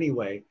too.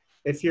 Anyway,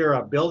 if you're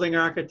a building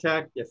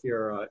architect, if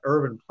you're an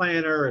urban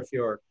planner, if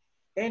you're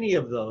any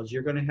of those,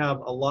 you're going to have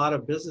a lot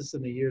of business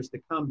in the years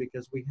to come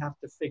because we have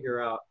to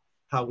figure out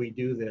how we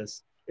do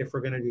this if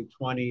we're going to do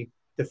 20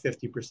 to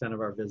 50% of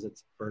our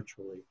visits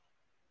virtually.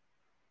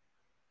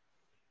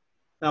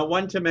 Now,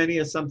 one-to-many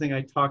is something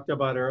I talked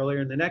about earlier,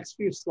 and the next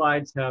few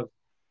slides have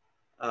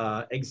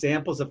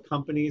examples of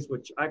companies,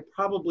 which I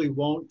probably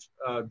won't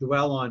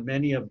dwell on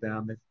many of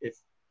them.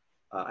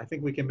 I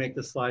think we can make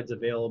the slides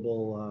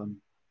available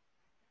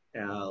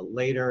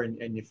later,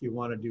 and if you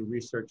want to do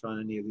research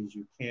on any of these,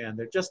 you can.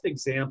 They're just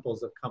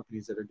examples of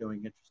companies that are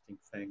doing interesting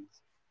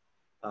things.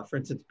 For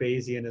instance,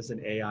 Bayesian is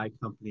an AI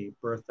company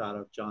birthed out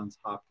of Johns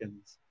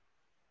Hopkins.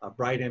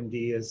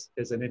 BrightMD is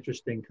an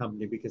interesting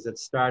company because it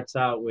starts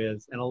out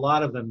with, and a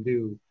lot of them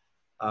do,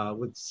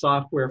 with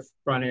software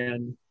front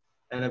end,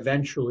 and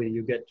eventually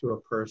you get to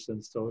a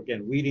person. So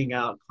again, weeding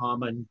out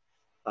common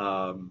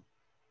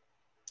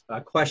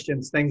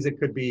questions, things that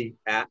could be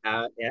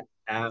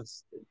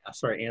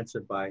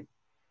answered by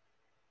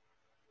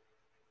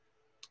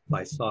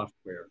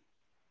software.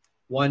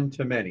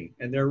 One-to-many,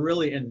 and they're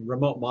really, and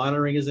remote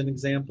monitoring is an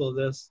example of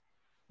this.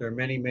 There are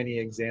many, many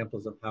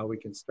examples of how we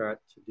can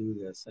start to do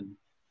this. And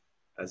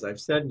as I've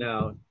said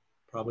now,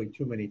 probably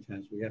too many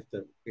times, we have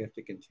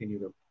to continue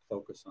to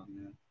focus on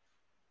that.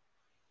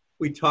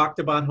 We talked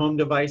about home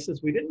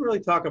devices. We didn't really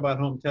talk about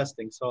home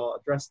testing, so I'll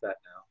address that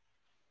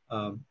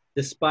now.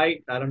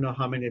 Despite, I don't know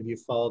how many of you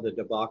followed the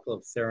debacle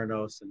of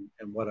Theranos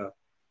and what a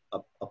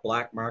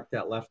black mark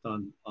that left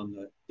on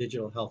the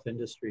digital health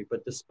industry,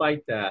 but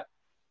despite that,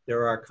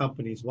 there are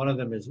companies, one of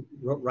them is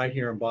right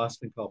here in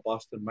Boston called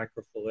Boston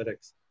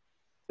Microfluidics,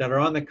 that are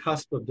on the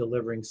cusp of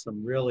delivering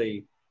some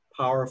really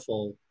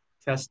powerful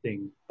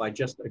testing by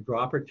just a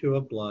drop or two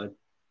of blood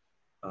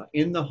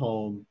in the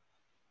home.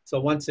 So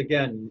once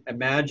again,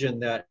 imagine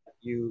that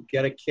you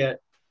get a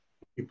kit,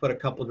 you put a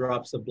couple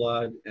drops of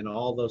blood, and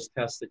all those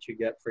tests that you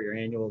get for your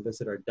annual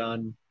visit are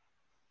done.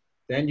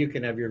 Then you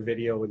can have your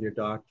video with your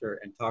doctor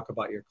and talk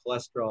about your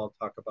cholesterol,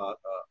 talk about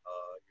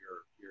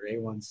your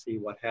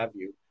A1C, what have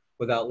you,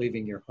 without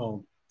leaving your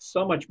home.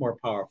 so much more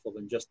powerful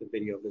than just a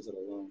video visit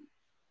alone.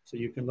 So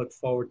you can look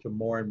forward to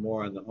more and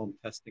more on the home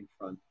testing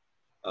front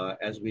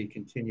as we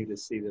continue to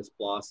see this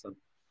blossom.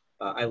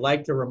 I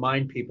like to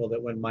remind people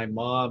that when my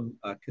mom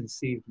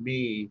conceived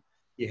me,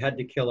 you had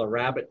to kill a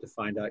rabbit to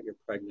find out you're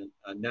pregnant.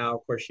 Now,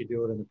 of course, you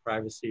do it in the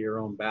privacy of your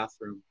own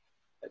bathroom.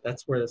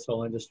 That's where this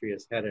whole industry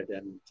is headed,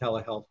 and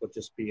telehealth will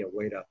just be a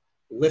way to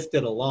lift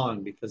it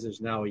along, because there's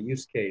now a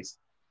use case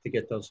to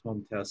get those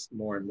home tests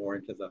more and more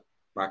into the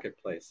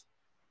marketplace.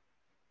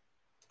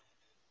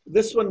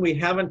 This one we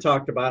haven't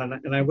talked about,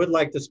 and I would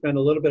like to spend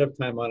a little bit of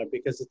time on it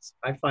because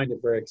I find it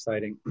very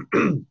exciting.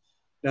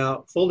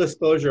 Now, full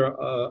disclosure,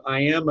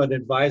 I am an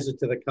advisor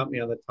to the company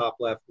on the top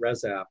left,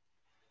 ResApp.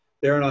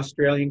 They're an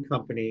Australian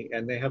company,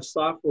 and they have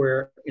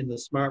software in the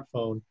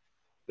smartphone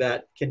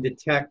that can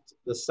detect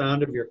the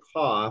sound of your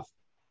cough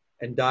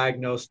and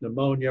diagnose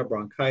pneumonia,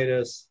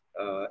 bronchitis,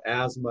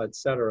 asthma,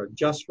 etc.,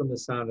 just from the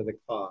sound of the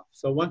cough.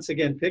 So once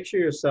again, picture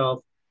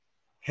yourself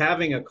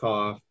having a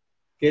cough,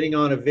 getting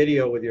on a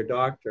video with your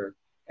doctor,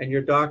 and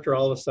your doctor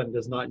all of a sudden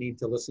does not need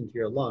to listen to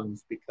your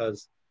lungs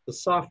because the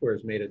software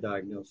has made a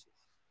diagnosis.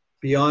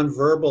 Beyond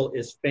Verbal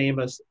is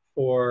famous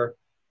for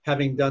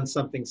having done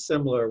something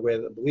similar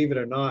with, believe it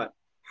or not,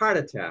 heart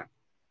attack.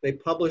 They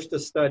published a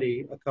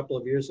study a couple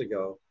of years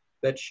ago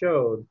that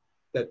showed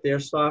that their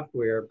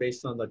software,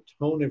 based on the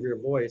tone of your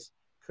voice,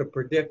 could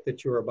predict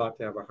that you were about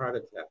to have a heart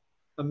attack.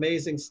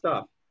 Amazing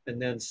stuff.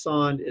 And then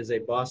Sond is a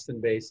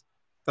Boston-based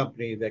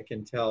company that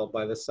can tell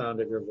by the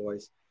sound of your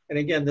voice. And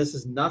again, this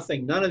is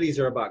nothing, none of these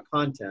are about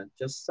content,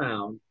 just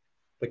sound,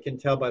 but can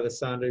tell by the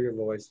sound of your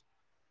voice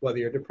whether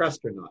you're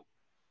depressed or not.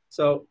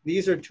 So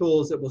these are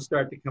tools that will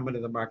start to come into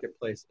the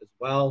marketplace as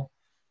well.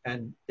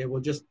 And it will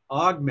just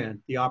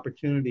augment the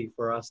opportunity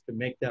for us to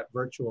make that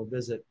virtual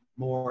visit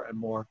more and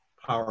more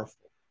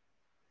powerful.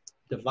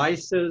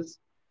 Devices,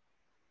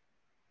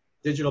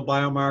 digital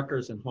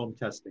biomarkers, and home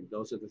testing.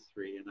 Those are the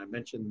three. And I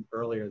mentioned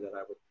earlier that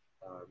I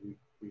would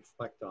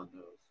reflect on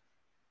those.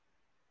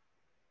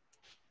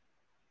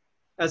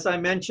 As I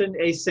mentioned,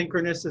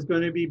 asynchronous is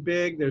going to be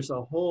big. There's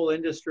a whole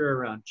industry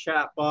around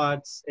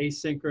chatbots,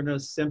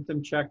 asynchronous,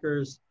 symptom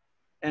checkers,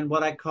 and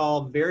what I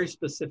call very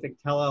specific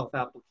telehealth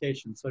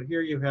applications. So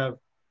here you have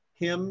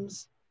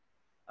HIMSS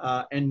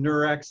and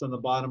Nurex on the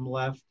bottom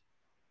left.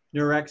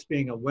 Nurex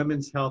being a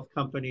women's health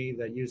company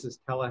that uses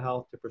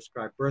telehealth to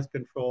prescribe birth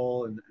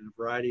control and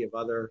a variety of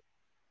other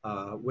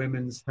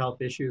women's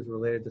health issues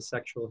related to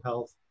sexual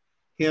health.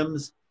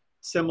 HIMSS,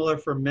 similar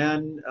for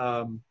men,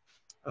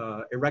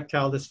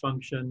 erectile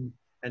dysfunction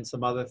and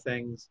some other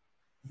things.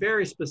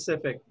 Very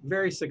specific,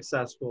 very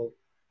successful,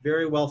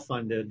 very well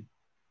funded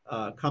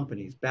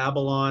companies.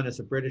 Babylon is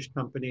a British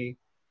company,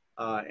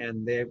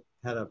 and they've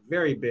had a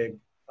very big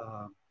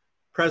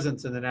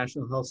presence in the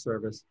National Health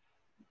Service,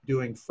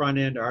 doing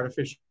front-end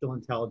artificial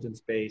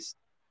intelligence-based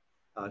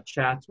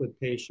chats with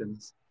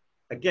patients.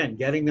 Again,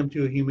 getting them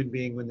to a human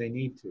being when they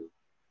need to,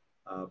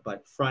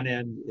 but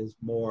front-end is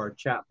more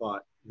chatbot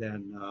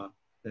than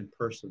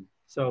person.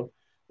 So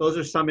those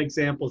are some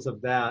examples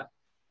of that.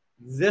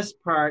 This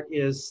part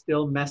is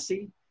still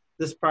messy.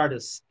 This part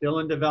is still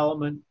in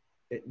development.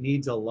 It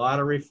needs a lot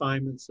of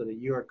refinement so that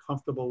you are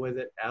comfortable with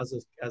it as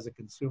a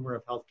consumer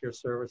of healthcare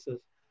services,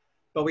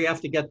 but we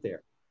have to get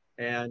there.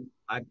 And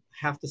I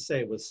have to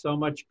say, with so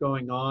much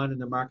going on in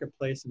the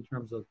marketplace in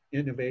terms of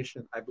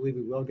innovation, I believe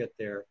we will get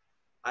there.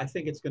 I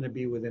think it's going to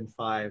be within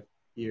 5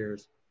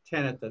 years,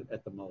 10 at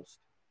the most.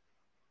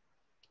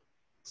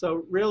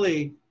 So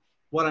really,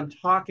 what I'm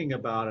talking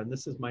about, and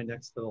this is my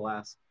next to the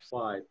last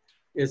slide,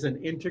 is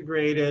an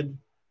integrated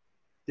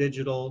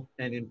digital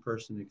and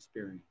in-person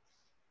experience.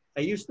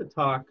 I used to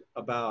talk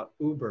about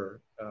Uber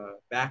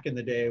back in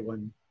the day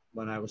when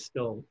I was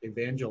still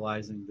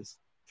evangelizing this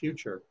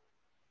future,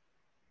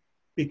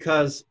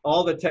 because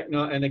all the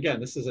and again,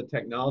 this is a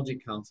technology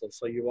council,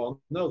 so you all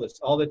know this,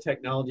 all the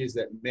technologies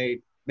that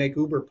make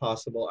Uber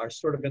possible are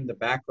sort of in the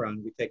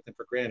background. We take them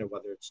for granted,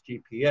 whether it's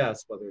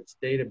GPS, whether it's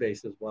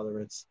databases, whether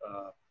it's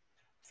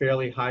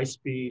fairly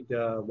high-speed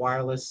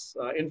wireless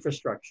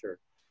infrastructure,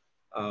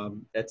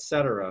 et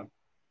cetera.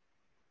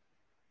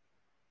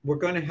 We're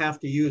going to have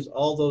to use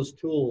all those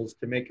tools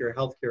to make your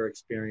healthcare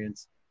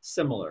experience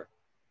similar.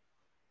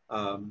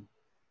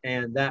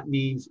 And that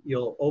means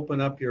you'll open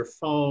up your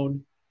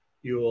phone,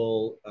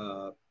 you'll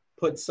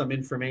put some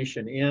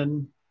information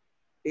in.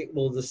 It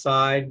will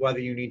decide whether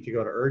you need to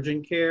go to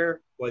urgent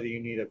care, whether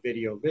you need a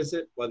video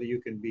visit, whether you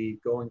can be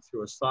going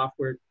through a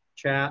software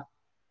chat,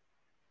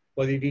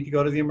 whether you need to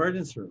go to the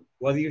emergency room,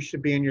 whether you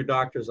should be in your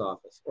doctor's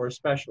office or a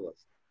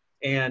specialist.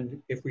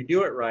 And if we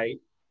do it right,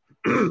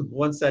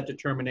 once that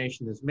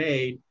determination is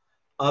made,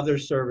 other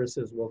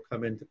services will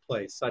come into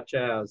place, such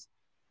as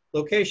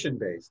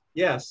location-based.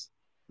 Yes,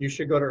 you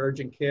should go to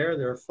urgent care.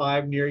 There are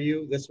 5 near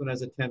you. This one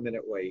has a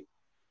 10-minute wait.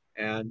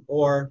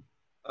 Or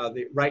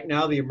right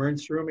now, the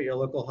emergency room at your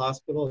local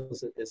hospital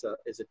is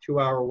a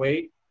 2-hour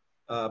wait.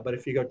 But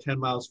if you go 10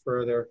 miles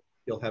further,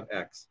 you'll have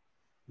X.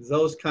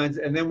 Those kinds.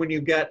 And then when you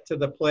get to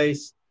the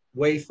place,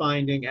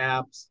 wayfinding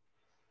apps,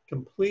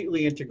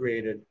 completely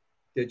integrated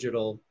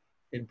digital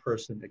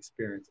in-person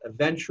experience.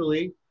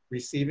 Eventually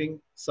receiving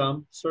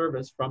some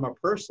service from a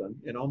person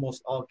in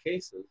almost all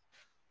cases,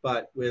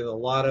 but with a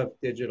lot of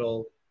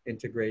digital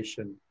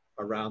integration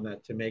around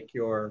that to make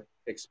your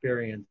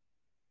experience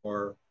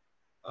more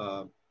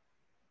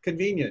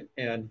convenient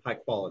and high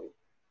quality.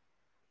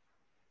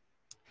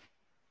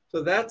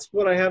 So that's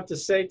what I have to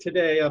say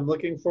today. I'm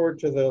looking forward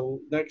to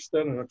the next, I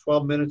don't know,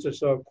 12 minutes or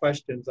so of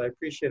questions. I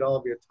appreciate all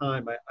of your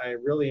time. I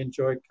really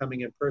enjoyed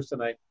coming in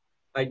person.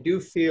 I do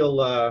feel,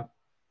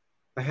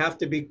 I have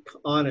to be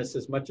honest,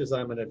 as much as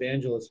I'm an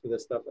evangelist for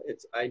this stuff,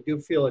 I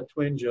do feel a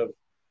twinge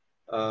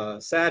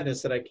of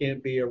sadness that I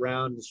can't be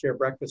around to share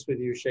breakfast with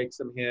you, shake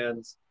some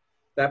hands.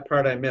 That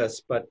part I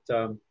miss, but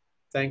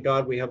thank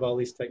God we have all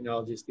these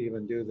technologies to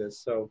even do this.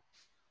 So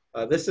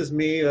this is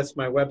me, that's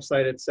my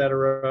website,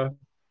 etc.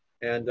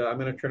 And I'm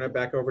going to turn it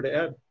back over to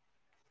Ed.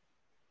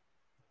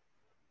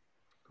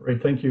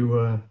 Great, thank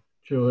you,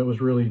 Joe. That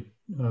was really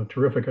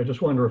terrific. I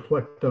just wanted to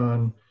reflect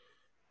on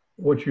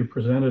what you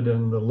presented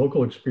and the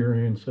local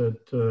experience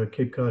at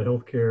Cape Cod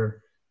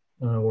Healthcare,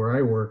 where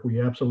I work. We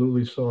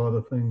absolutely saw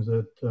the things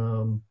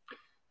that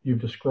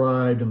you've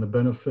described and the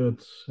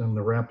benefits and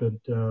the rapid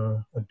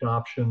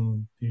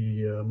adoption.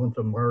 The month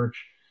of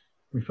March,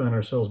 we found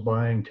ourselves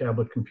buying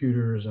tablet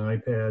computers and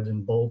iPads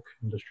in bulk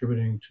and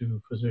distributing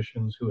to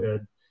physicians who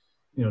had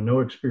no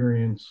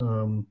experience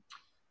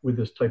with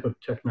this type of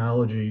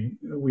technology.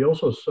 We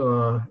also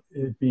saw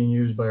it being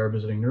used by our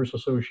Visiting Nurse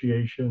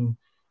Association,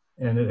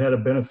 and it had a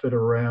benefit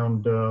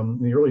around in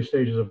the early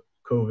stages of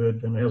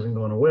COVID, and it hasn't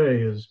gone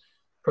away, is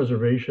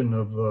preservation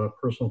of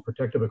personal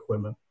protective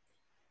equipment.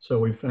 So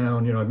we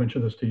found, I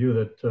mentioned this to you,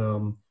 that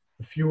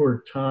the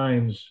fewer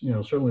times,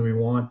 certainly we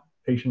want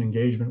patient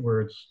engagement where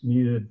it's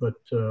needed, but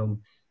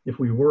if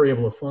we were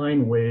able to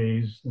find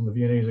ways, and the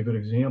VNA is a good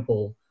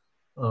example,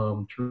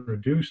 to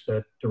reduce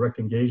that direct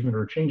engagement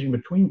or changing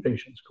between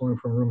patients, going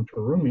from room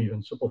to room,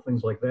 even simple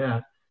things like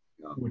that,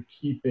 would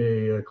keep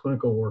a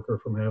clinical worker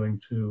from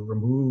having to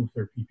remove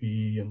their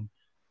PPE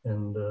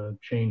and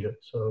change it.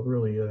 So it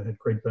really had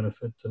great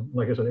benefit. And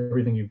like I said,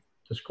 everything you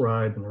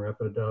described and the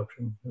rapid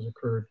adoption has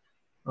occurred.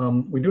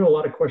 We do have a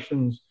lot of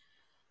questions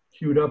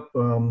queued up.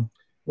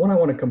 One I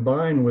want to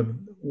combine with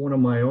one of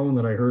my own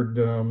that I heard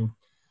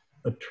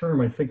a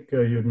term I think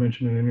you had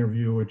mentioned in an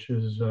interview, which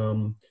is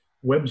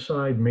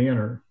webside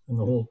manner, and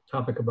the whole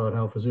topic about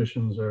how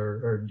physicians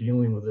are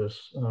dealing with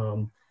this.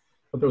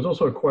 But there was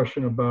also a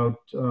question about,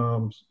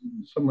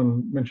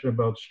 someone mentioned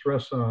about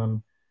stress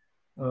on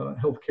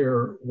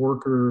healthcare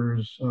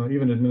workers,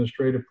 even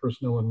administrative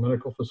personnel in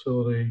medical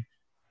facility.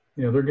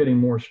 They're getting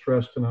more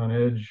stressed and on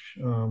edge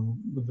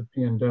with the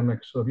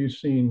pandemic. So have you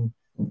seen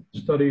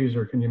studies,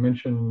 or can you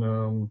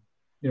mention,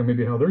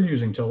 maybe how they're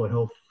using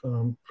telehealth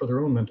for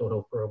their own mental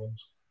health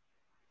problems?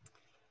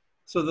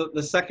 So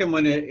the second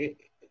one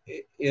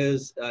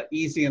is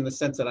easy in the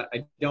sense that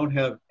I don't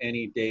have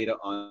any data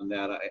on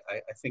that.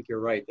 I think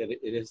you're right that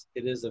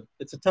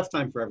it's a tough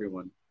time for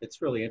everyone.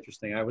 It's really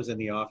interesting. I was in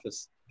the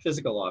office,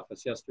 physical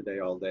office, yesterday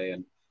all day,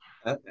 and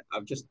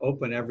I've just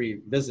opened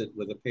every visit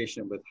with a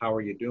patient with how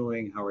are you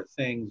doing, how are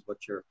things,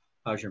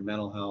 how's your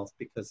mental health,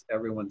 because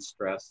everyone's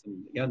stressed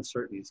and the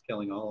uncertainty is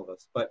killing all of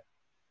us. But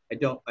I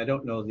don't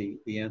know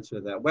the answer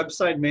to that.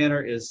 Website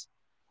manner is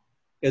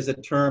a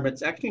term.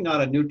 It's actually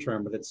not a new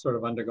term, but it's sort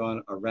of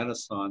undergone a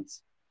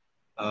renaissance.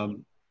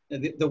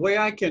 The way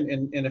I can,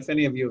 and if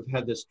any of you have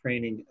had this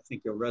training, I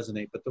think you'll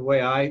resonate, but the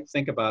way I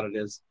think about it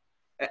is,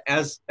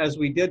 as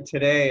we did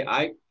today,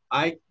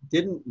 I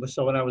didn't,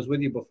 so when I was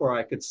with you before,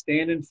 I could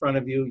stand in front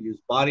of you, use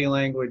body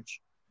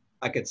language,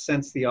 I could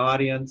sense the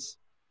audience,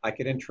 I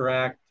could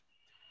interact.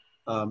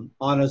 On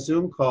a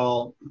Zoom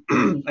call,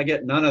 I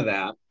get none of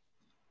that.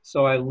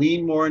 So I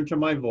lean more into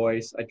my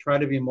voice. I try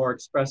to be more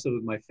expressive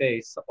with my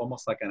face,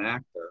 almost like an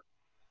actor.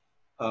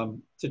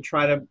 To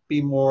try to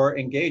be more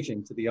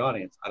engaging to the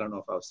audience. I don't know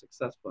if I was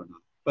successful or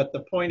not. But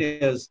the point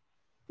is,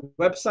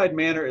 website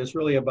manner is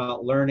really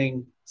about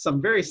learning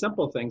some very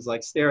simple things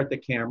like stare at the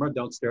camera,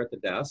 don't stare at the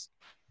desk.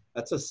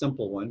 That's a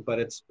simple one, but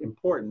it's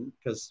important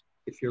because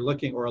if you're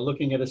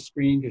looking at a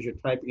screen because you're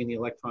typing in the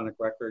electronic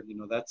record,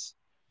 that's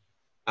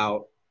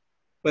out.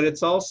 But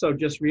it's also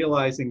just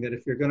realizing that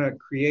if you're going to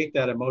create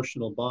that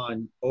emotional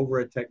bond over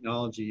a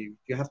technology,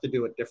 you have to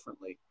do it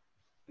differently.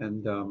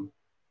 And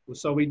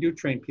so we do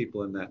train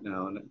people in that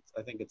now, and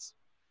I think it's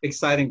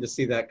exciting to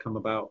see that come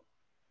about.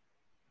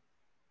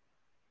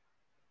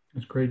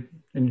 That's great,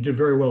 and you did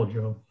very well,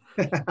 Joe.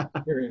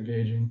 Very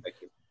engaging. Thank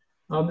you.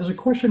 There's a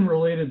question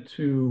related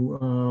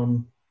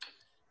to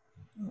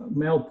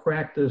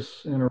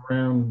malpractice and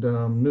around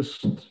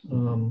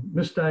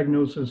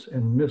misdiagnosis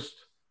and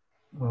missed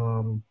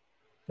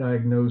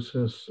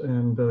diagnosis,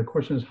 and the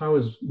question is, how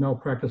is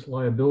malpractice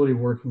liability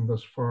working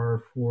thus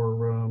far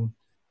for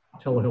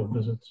telehealth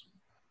visits?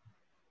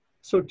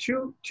 So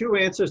two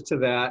answers to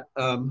that,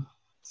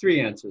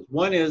 three answers.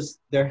 One is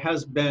there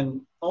has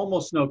been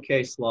almost no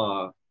case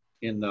law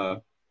in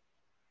the,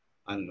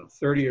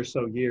 30 or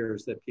so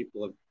years that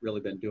people have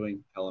really been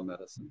doing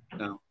telemedicine.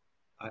 Now,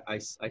 I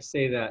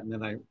say that, and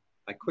then I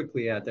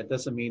quickly add that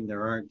doesn't mean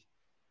there aren't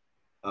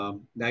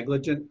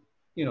negligent,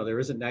 there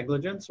isn't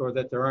negligence, or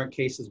that there aren't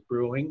cases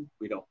brewing.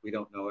 We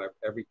don't know.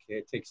 Every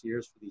case, it takes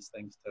years for these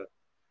things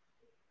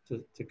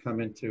to come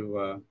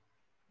into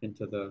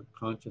the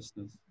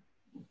consciousness.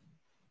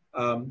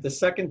 The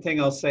second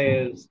thing I'll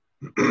say is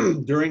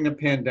during the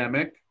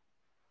pandemic,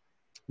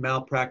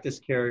 malpractice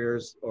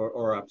carriers,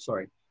 or I'm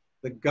sorry,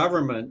 the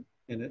government,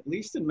 and at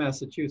least in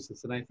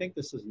Massachusetts, and I think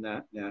this is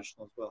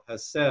national as well,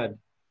 has said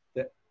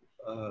that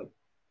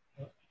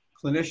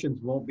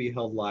clinicians won't be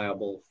held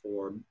liable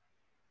for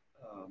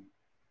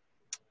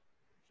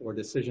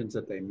decisions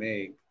that they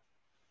make.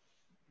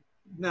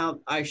 Now,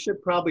 I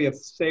should probably have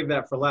saved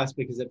that for last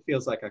because it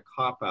feels like a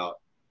cop-out.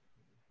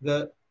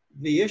 The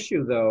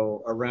issue,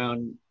 though,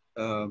 around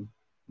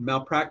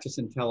malpractice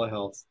in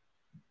telehealth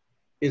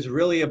is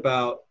really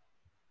about,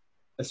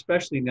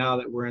 especially now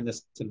that we're in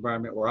this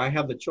environment where I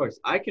have the choice.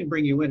 I can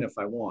bring you in if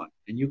I want,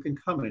 and you can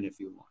come in if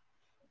you want.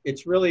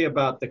 It's really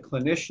about the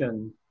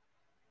clinician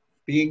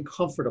being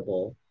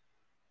comfortable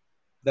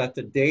that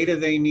the data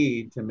they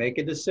need to make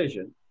a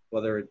decision,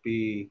 whether it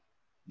be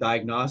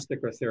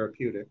diagnostic or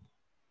therapeutic,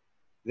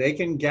 they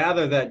can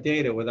gather that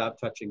data without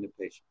touching the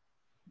patient.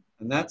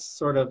 And that's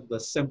sort of the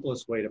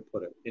simplest way to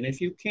put it. And if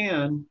you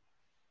can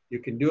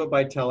do it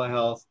by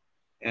telehealth,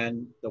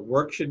 and the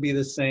work should be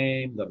the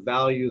same, the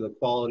value, the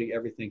quality,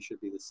 everything should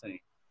be the same.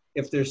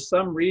 If there's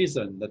some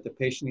reason that the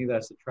patient either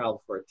has to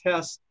travel for a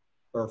test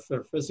or for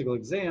a physical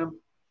exam,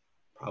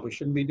 probably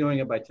shouldn't be doing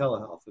it by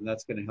telehealth, and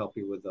that's going to help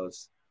you with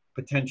those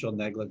potential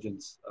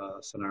negligence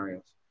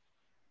scenarios.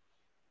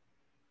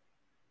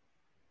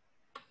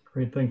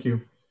 Great, thank you.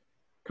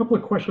 A couple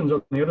of questions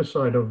on the other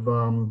side of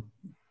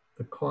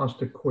the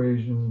cost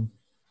equation.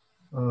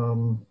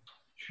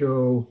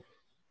 Joe,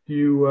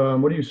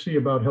 what do you see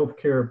about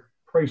healthcare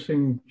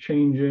pricing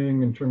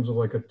changing in terms of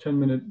like a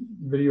 10-minute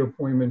video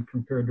appointment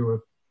compared to a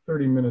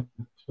 30-minute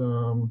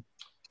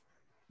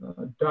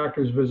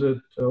doctor's visit?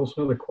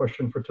 Also another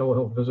question for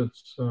telehealth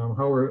visits.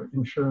 How are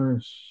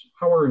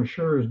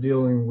insurers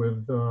dealing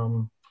with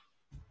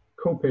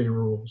copay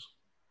rules?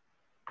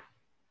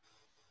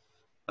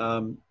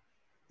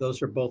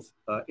 Those are both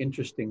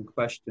interesting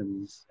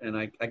questions. And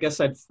I guess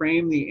I'd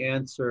frame the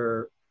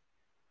answer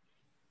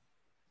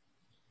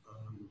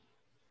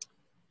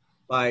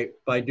by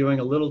doing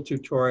a little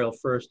tutorial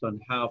first on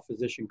how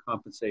physician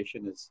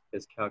compensation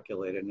is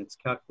calculated. And it's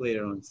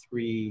calculated on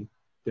 3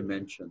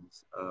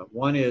 dimensions.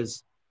 One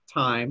is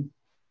time.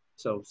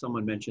 So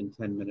someone mentioned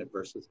 10-minute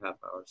versus half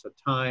hour. So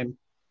time.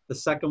 The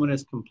second one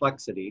is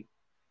complexity.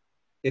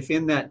 If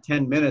in that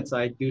 10 minutes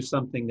I do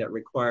something that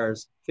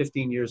requires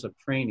 15 years of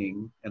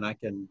training and I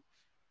can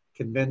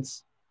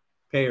convince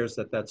payers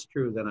that that's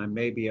true, then I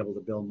may be able to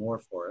bill more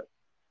for it.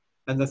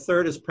 And the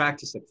third is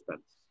practice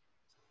expense.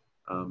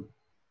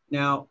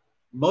 Now,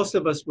 most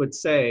of us would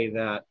say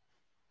that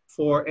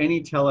for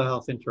any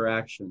telehealth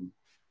interaction,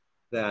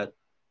 that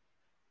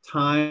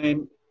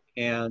time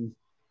and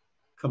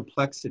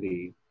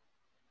complexity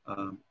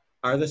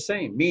are the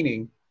same,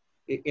 meaning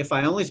if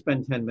I only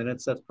spend 10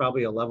 minutes, that's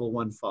probably a level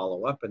 1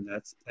 follow-up, and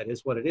that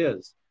is what it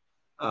is.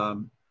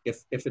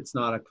 If it's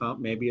not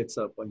maybe it's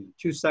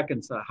 2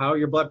 seconds. How are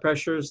your blood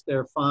pressures?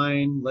 They're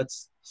fine.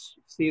 Let's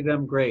see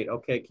them. Great.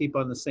 Okay, keep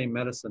on the same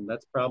medicine.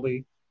 That's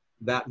probably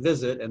that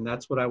visit, and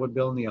that's what I would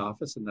bill in the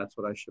office, and that's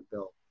what I should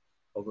bill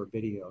over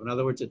video. In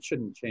other words, it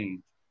shouldn't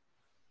change.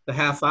 The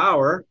half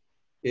hour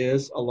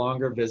is a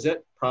longer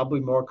visit,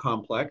 probably more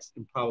complex,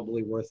 and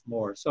probably worth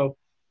more. So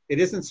it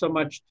isn't so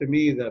much to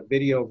me the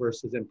video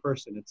versus in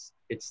person.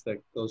 It's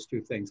those 2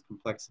 things,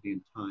 complexity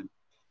and time.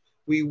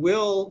 We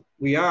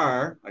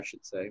are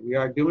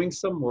doing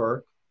some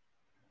work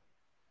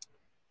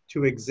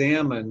to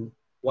examine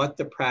what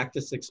the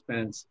practice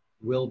expense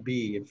will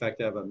be. In fact,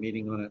 I have a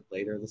meeting on it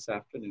later this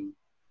afternoon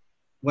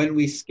when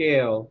we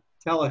scale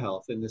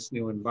telehealth in this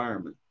new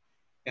environment.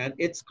 And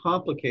it's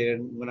complicated.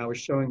 When I was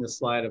showing the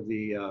slide of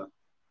the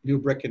new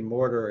brick and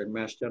mortar in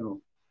Mass General,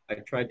 I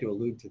tried to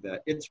allude to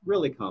that. It's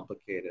really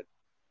complicated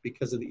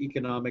because of the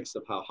economics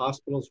of how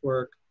hospitals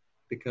work,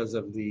 because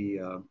of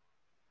the,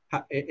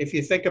 if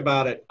you think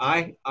about it,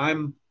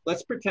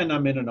 let's pretend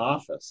I'm in an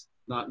office,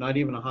 not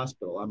even a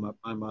hospital.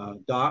 I'm a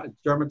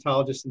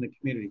dermatologist in the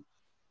community.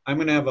 I'm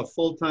going to have a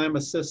full-time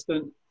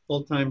assistant,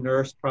 full-time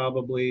nurse,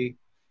 probably,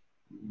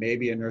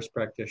 maybe a nurse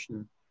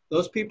practitioner.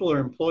 Those people are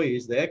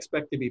employees. They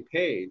expect to be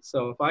paid.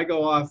 So if I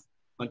go off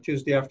on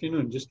Tuesday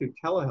afternoon and just do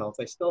telehealth,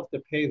 I still have to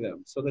pay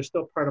them. So they're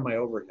still part of my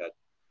overhead.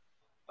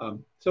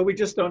 So we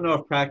just don't know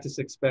if practice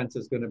expense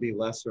is going to be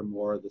less or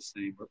more or the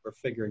same. We're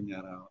figuring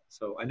that out.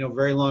 So I know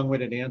very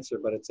long-winded answer,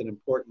 but it's an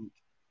important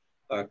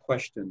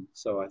question.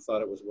 So I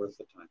thought it was worth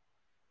the time.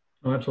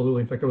 Oh,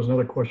 absolutely. In fact, there was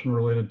another question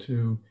related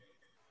to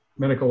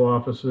medical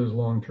offices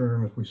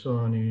long-term, if we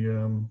saw any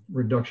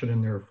reduction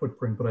in their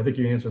footprint, but I think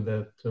you answered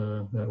that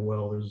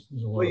well. There's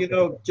a lot.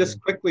 Well,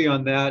 just quickly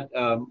on that,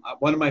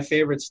 one of my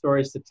favorite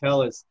stories to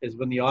tell is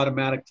when the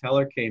automatic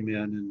teller came in,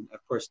 and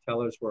of course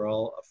tellers were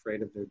all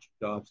afraid of their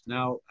jobs.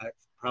 Now,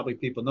 probably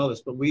people know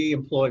this, but we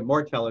employ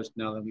more tellers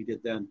now than we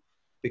did then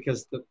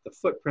because the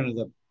footprint of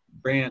the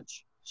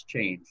branch has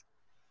changed.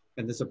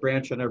 and there's a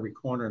branch on every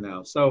corner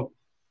now. So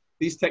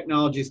these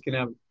technologies can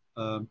have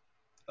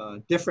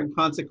different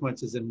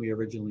consequences than we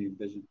originally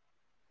envisioned.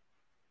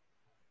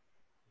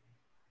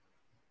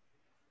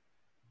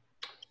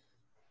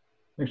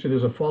 Actually,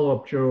 there's a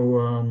follow-up,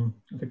 Joe.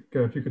 I think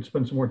if you could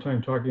spend some more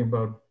time talking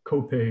about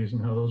copays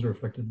and how those are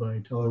affected by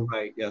telehealth. Oh,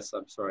 right. Yes,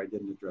 I'm sorry, I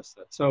didn't address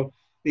that. So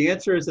the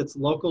answer is it's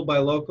local by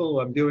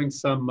local. I'm doing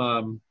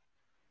some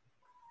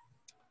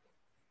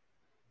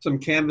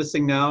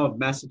canvassing now of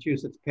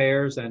Massachusetts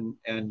payers, and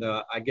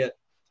I get,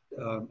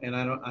 and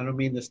I don't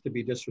mean this to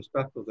be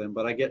disrespectful to them,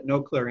 but I get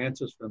no clear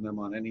answers from them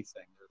on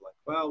anything. They're like,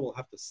 well, we'll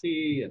have to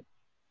see, and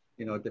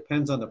it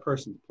depends on the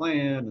person's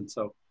plan, and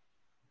so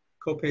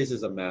copays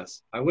is a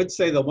mess. I would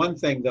say the one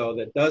thing though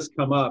that does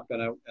come up,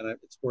 and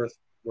it's worth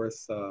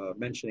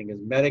mentioning, is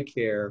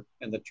Medicare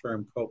and the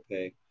term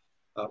copay.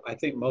 I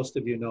think most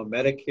of you know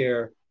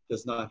Medicare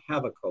does not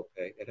have a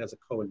copay; it has a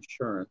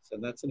co-insurance,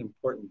 and that's an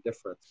important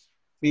difference.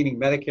 Meaning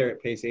Medicare,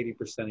 it pays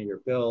 80% of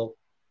your bill.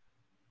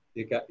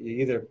 You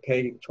either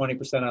pay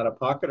 20% out of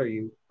pocket, or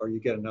you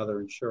get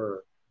another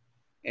insurer,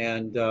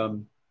 and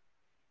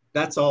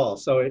that's all.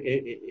 So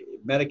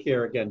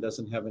Medicare again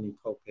doesn't have any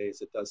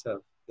copays. It does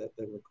have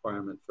the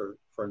requirement for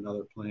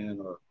another plan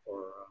or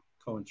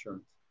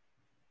co-insurance.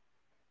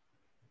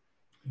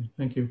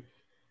 Thank you.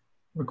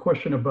 A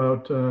question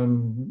about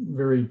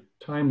very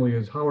timely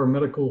is, how are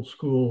medical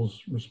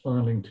schools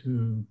responding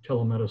to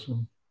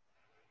telemedicine?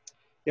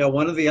 Yeah,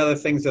 one of the other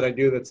things that I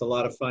do that's a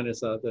lot of fun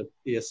is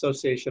the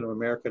Association of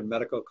American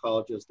Medical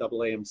Colleges,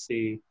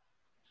 AAMC,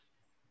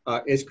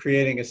 is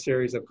creating a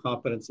series of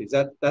competencies.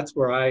 That's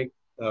where I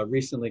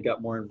recently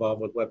got more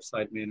involved with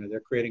Website Manor. They're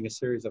creating a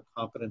series of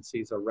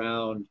competencies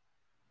around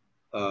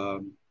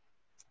how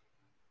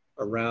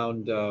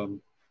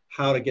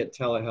to get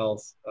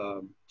telehealth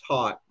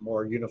taught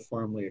more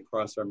uniformly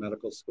across our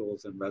medical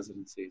schools and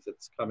residencies.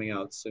 It's coming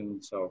out soon,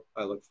 so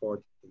I look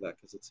forward to that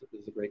because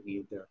there's a great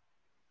need there.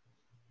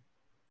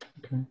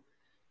 Okay, I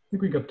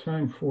think we got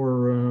time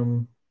for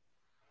a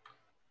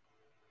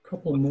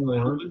couple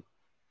more.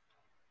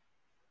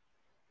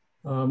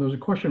 There's a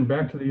question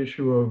back to the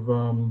issue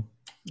of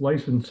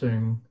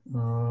licensing,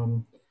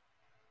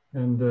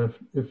 and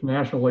if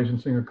national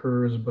licensing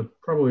occurs, but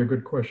probably a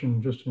good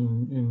question just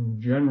in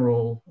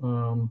general.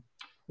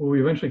 Will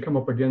we eventually come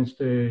up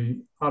against a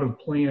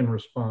out-of-plan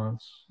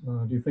response?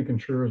 Do you think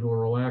insurers will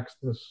relax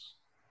this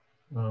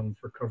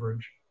for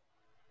coverage?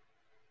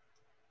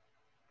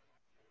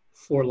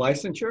 For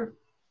licensure?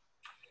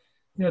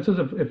 Yeah, it says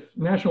if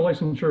national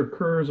licensure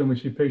occurs and we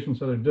see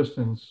patients at a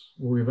distance,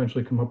 will we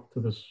eventually come up to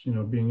this,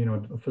 being,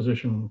 a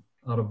physician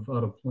out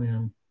of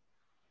plan?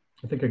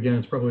 I think again,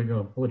 it's probably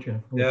going to let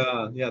you.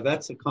 Yeah,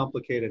 that's a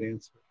complicated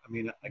answer. I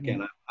mean,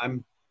 again,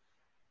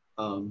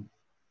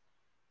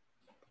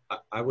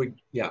 I would,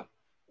 yeah,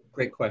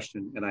 great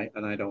question, and I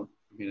don't.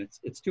 I mean,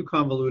 it's too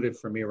convoluted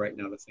for me right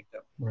now to think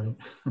that. Right.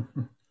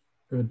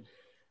 Good.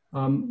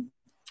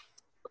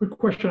 Quick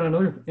question on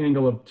another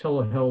angle of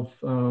telehealth.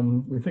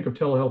 We think of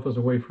telehealth as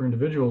a way for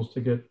individuals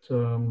to get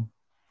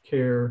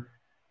care.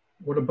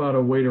 What about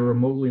a way to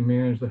remotely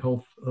manage the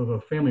health of a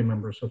family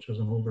member, such as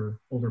an older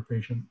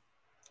patient?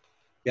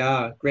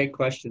 Yeah, great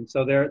question.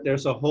 So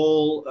there's a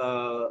whole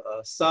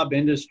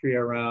sub-industry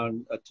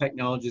around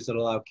technologies that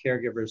allow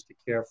caregivers to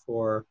care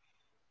for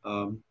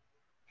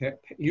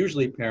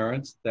usually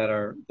parents that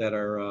are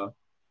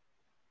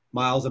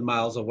miles and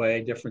miles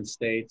away, different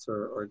states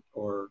or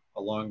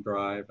a long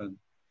drive, and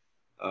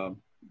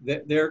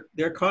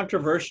they're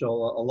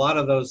controversial. A lot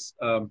of those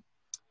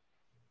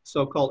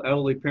so-called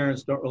elderly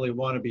parents don't really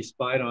want to be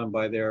spied on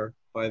by their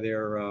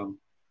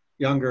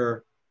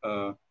younger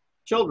adult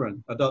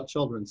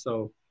children.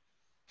 So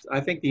I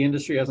think the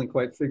industry hasn't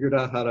quite figured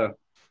out how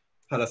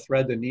to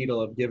thread the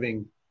needle of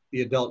giving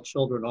the adult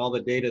children all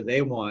the data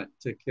they want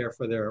to care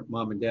for their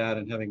mom and dad,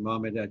 and having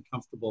mom and dad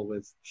comfortable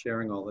with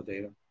sharing all the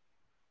data.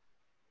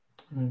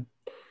 Right.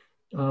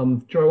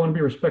 Joe, I want to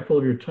be respectful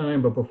of your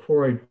time, but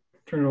before I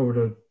turn it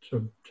over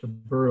to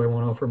Bert, I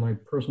want to offer my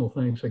personal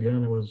thanks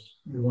again. It was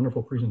a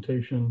wonderful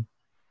presentation.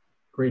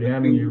 Great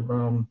having you.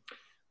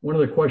 One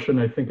other question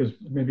I think is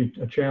maybe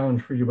a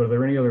challenge for you, but are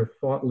there any other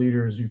thought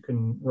leaders you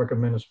can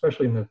recommend,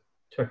 especially in the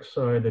tech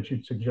side, that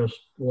you'd suggest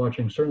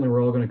watching? Certainly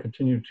we're all going to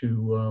continue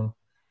to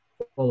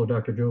follow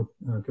Dr. Joe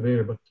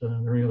Kvedar, but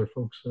are there any other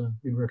folks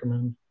you'd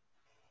recommend?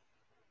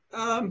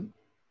 I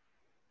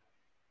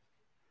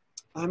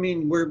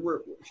mean,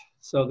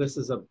 so this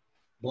is a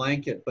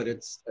blanket, but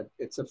it's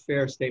a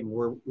fair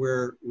statement.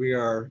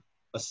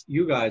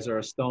 You guys are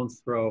a stone's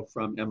throw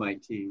from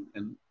MIT,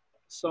 and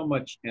so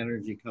much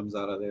energy comes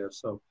out of there.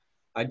 So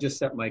I just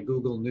set my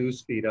Google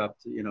News feed up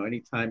to,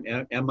 anytime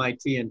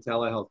MIT and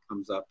telehealth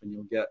comes up, and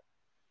you'll get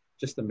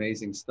just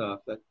amazing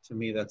stuff. That, to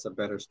me, that's a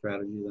better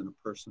strategy than a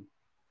person.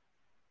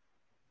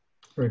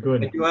 Very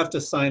good. I do have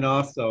to sign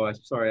off, though. I'm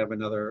sorry, I have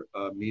another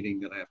meeting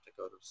that I have to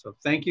go to. So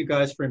thank you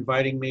guys for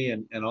inviting me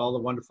and all the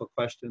wonderful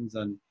questions.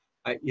 And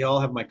you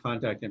all have my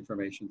contact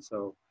information,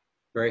 so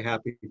very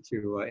happy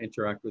to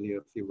interact with you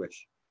if you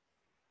wish.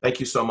 Thank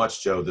you so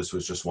much, Joe. This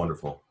was just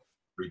wonderful.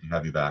 Great to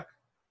have you back.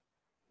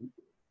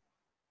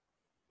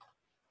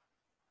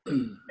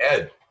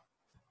 Ed,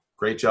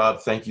 great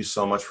job. Thank you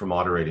so much for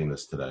moderating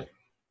this today.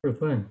 Sure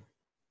thing.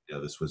 Yeah,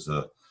 this was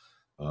a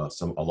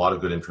lot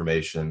of good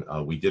information.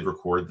 We did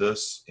record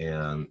this,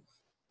 and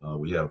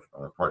we have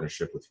a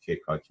partnership with the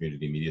Cape Cod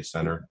Community Media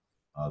Center.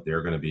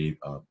 They're going to be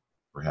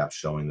perhaps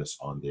showing this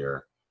on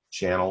their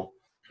channel,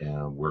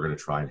 and we're going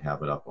to try and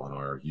have it up on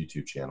our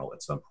YouTube channel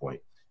at some point,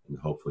 and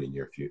hopefully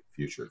near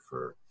future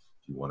for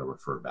if you want to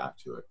refer back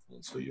to it.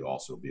 And so you'll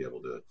also be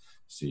able to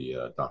see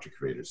Dr.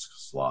 Kvedar's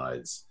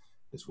slides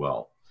as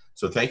well.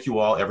 So thank you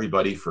all,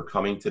 everybody, for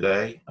coming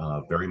today.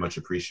 Very much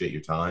appreciate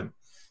your time,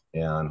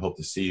 and hope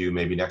to see you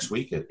maybe next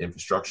week at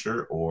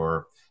Infrastructure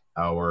or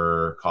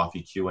our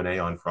coffee Q&A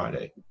on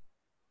Friday.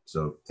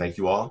 So thank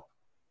you all.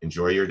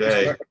 Enjoy your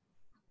day.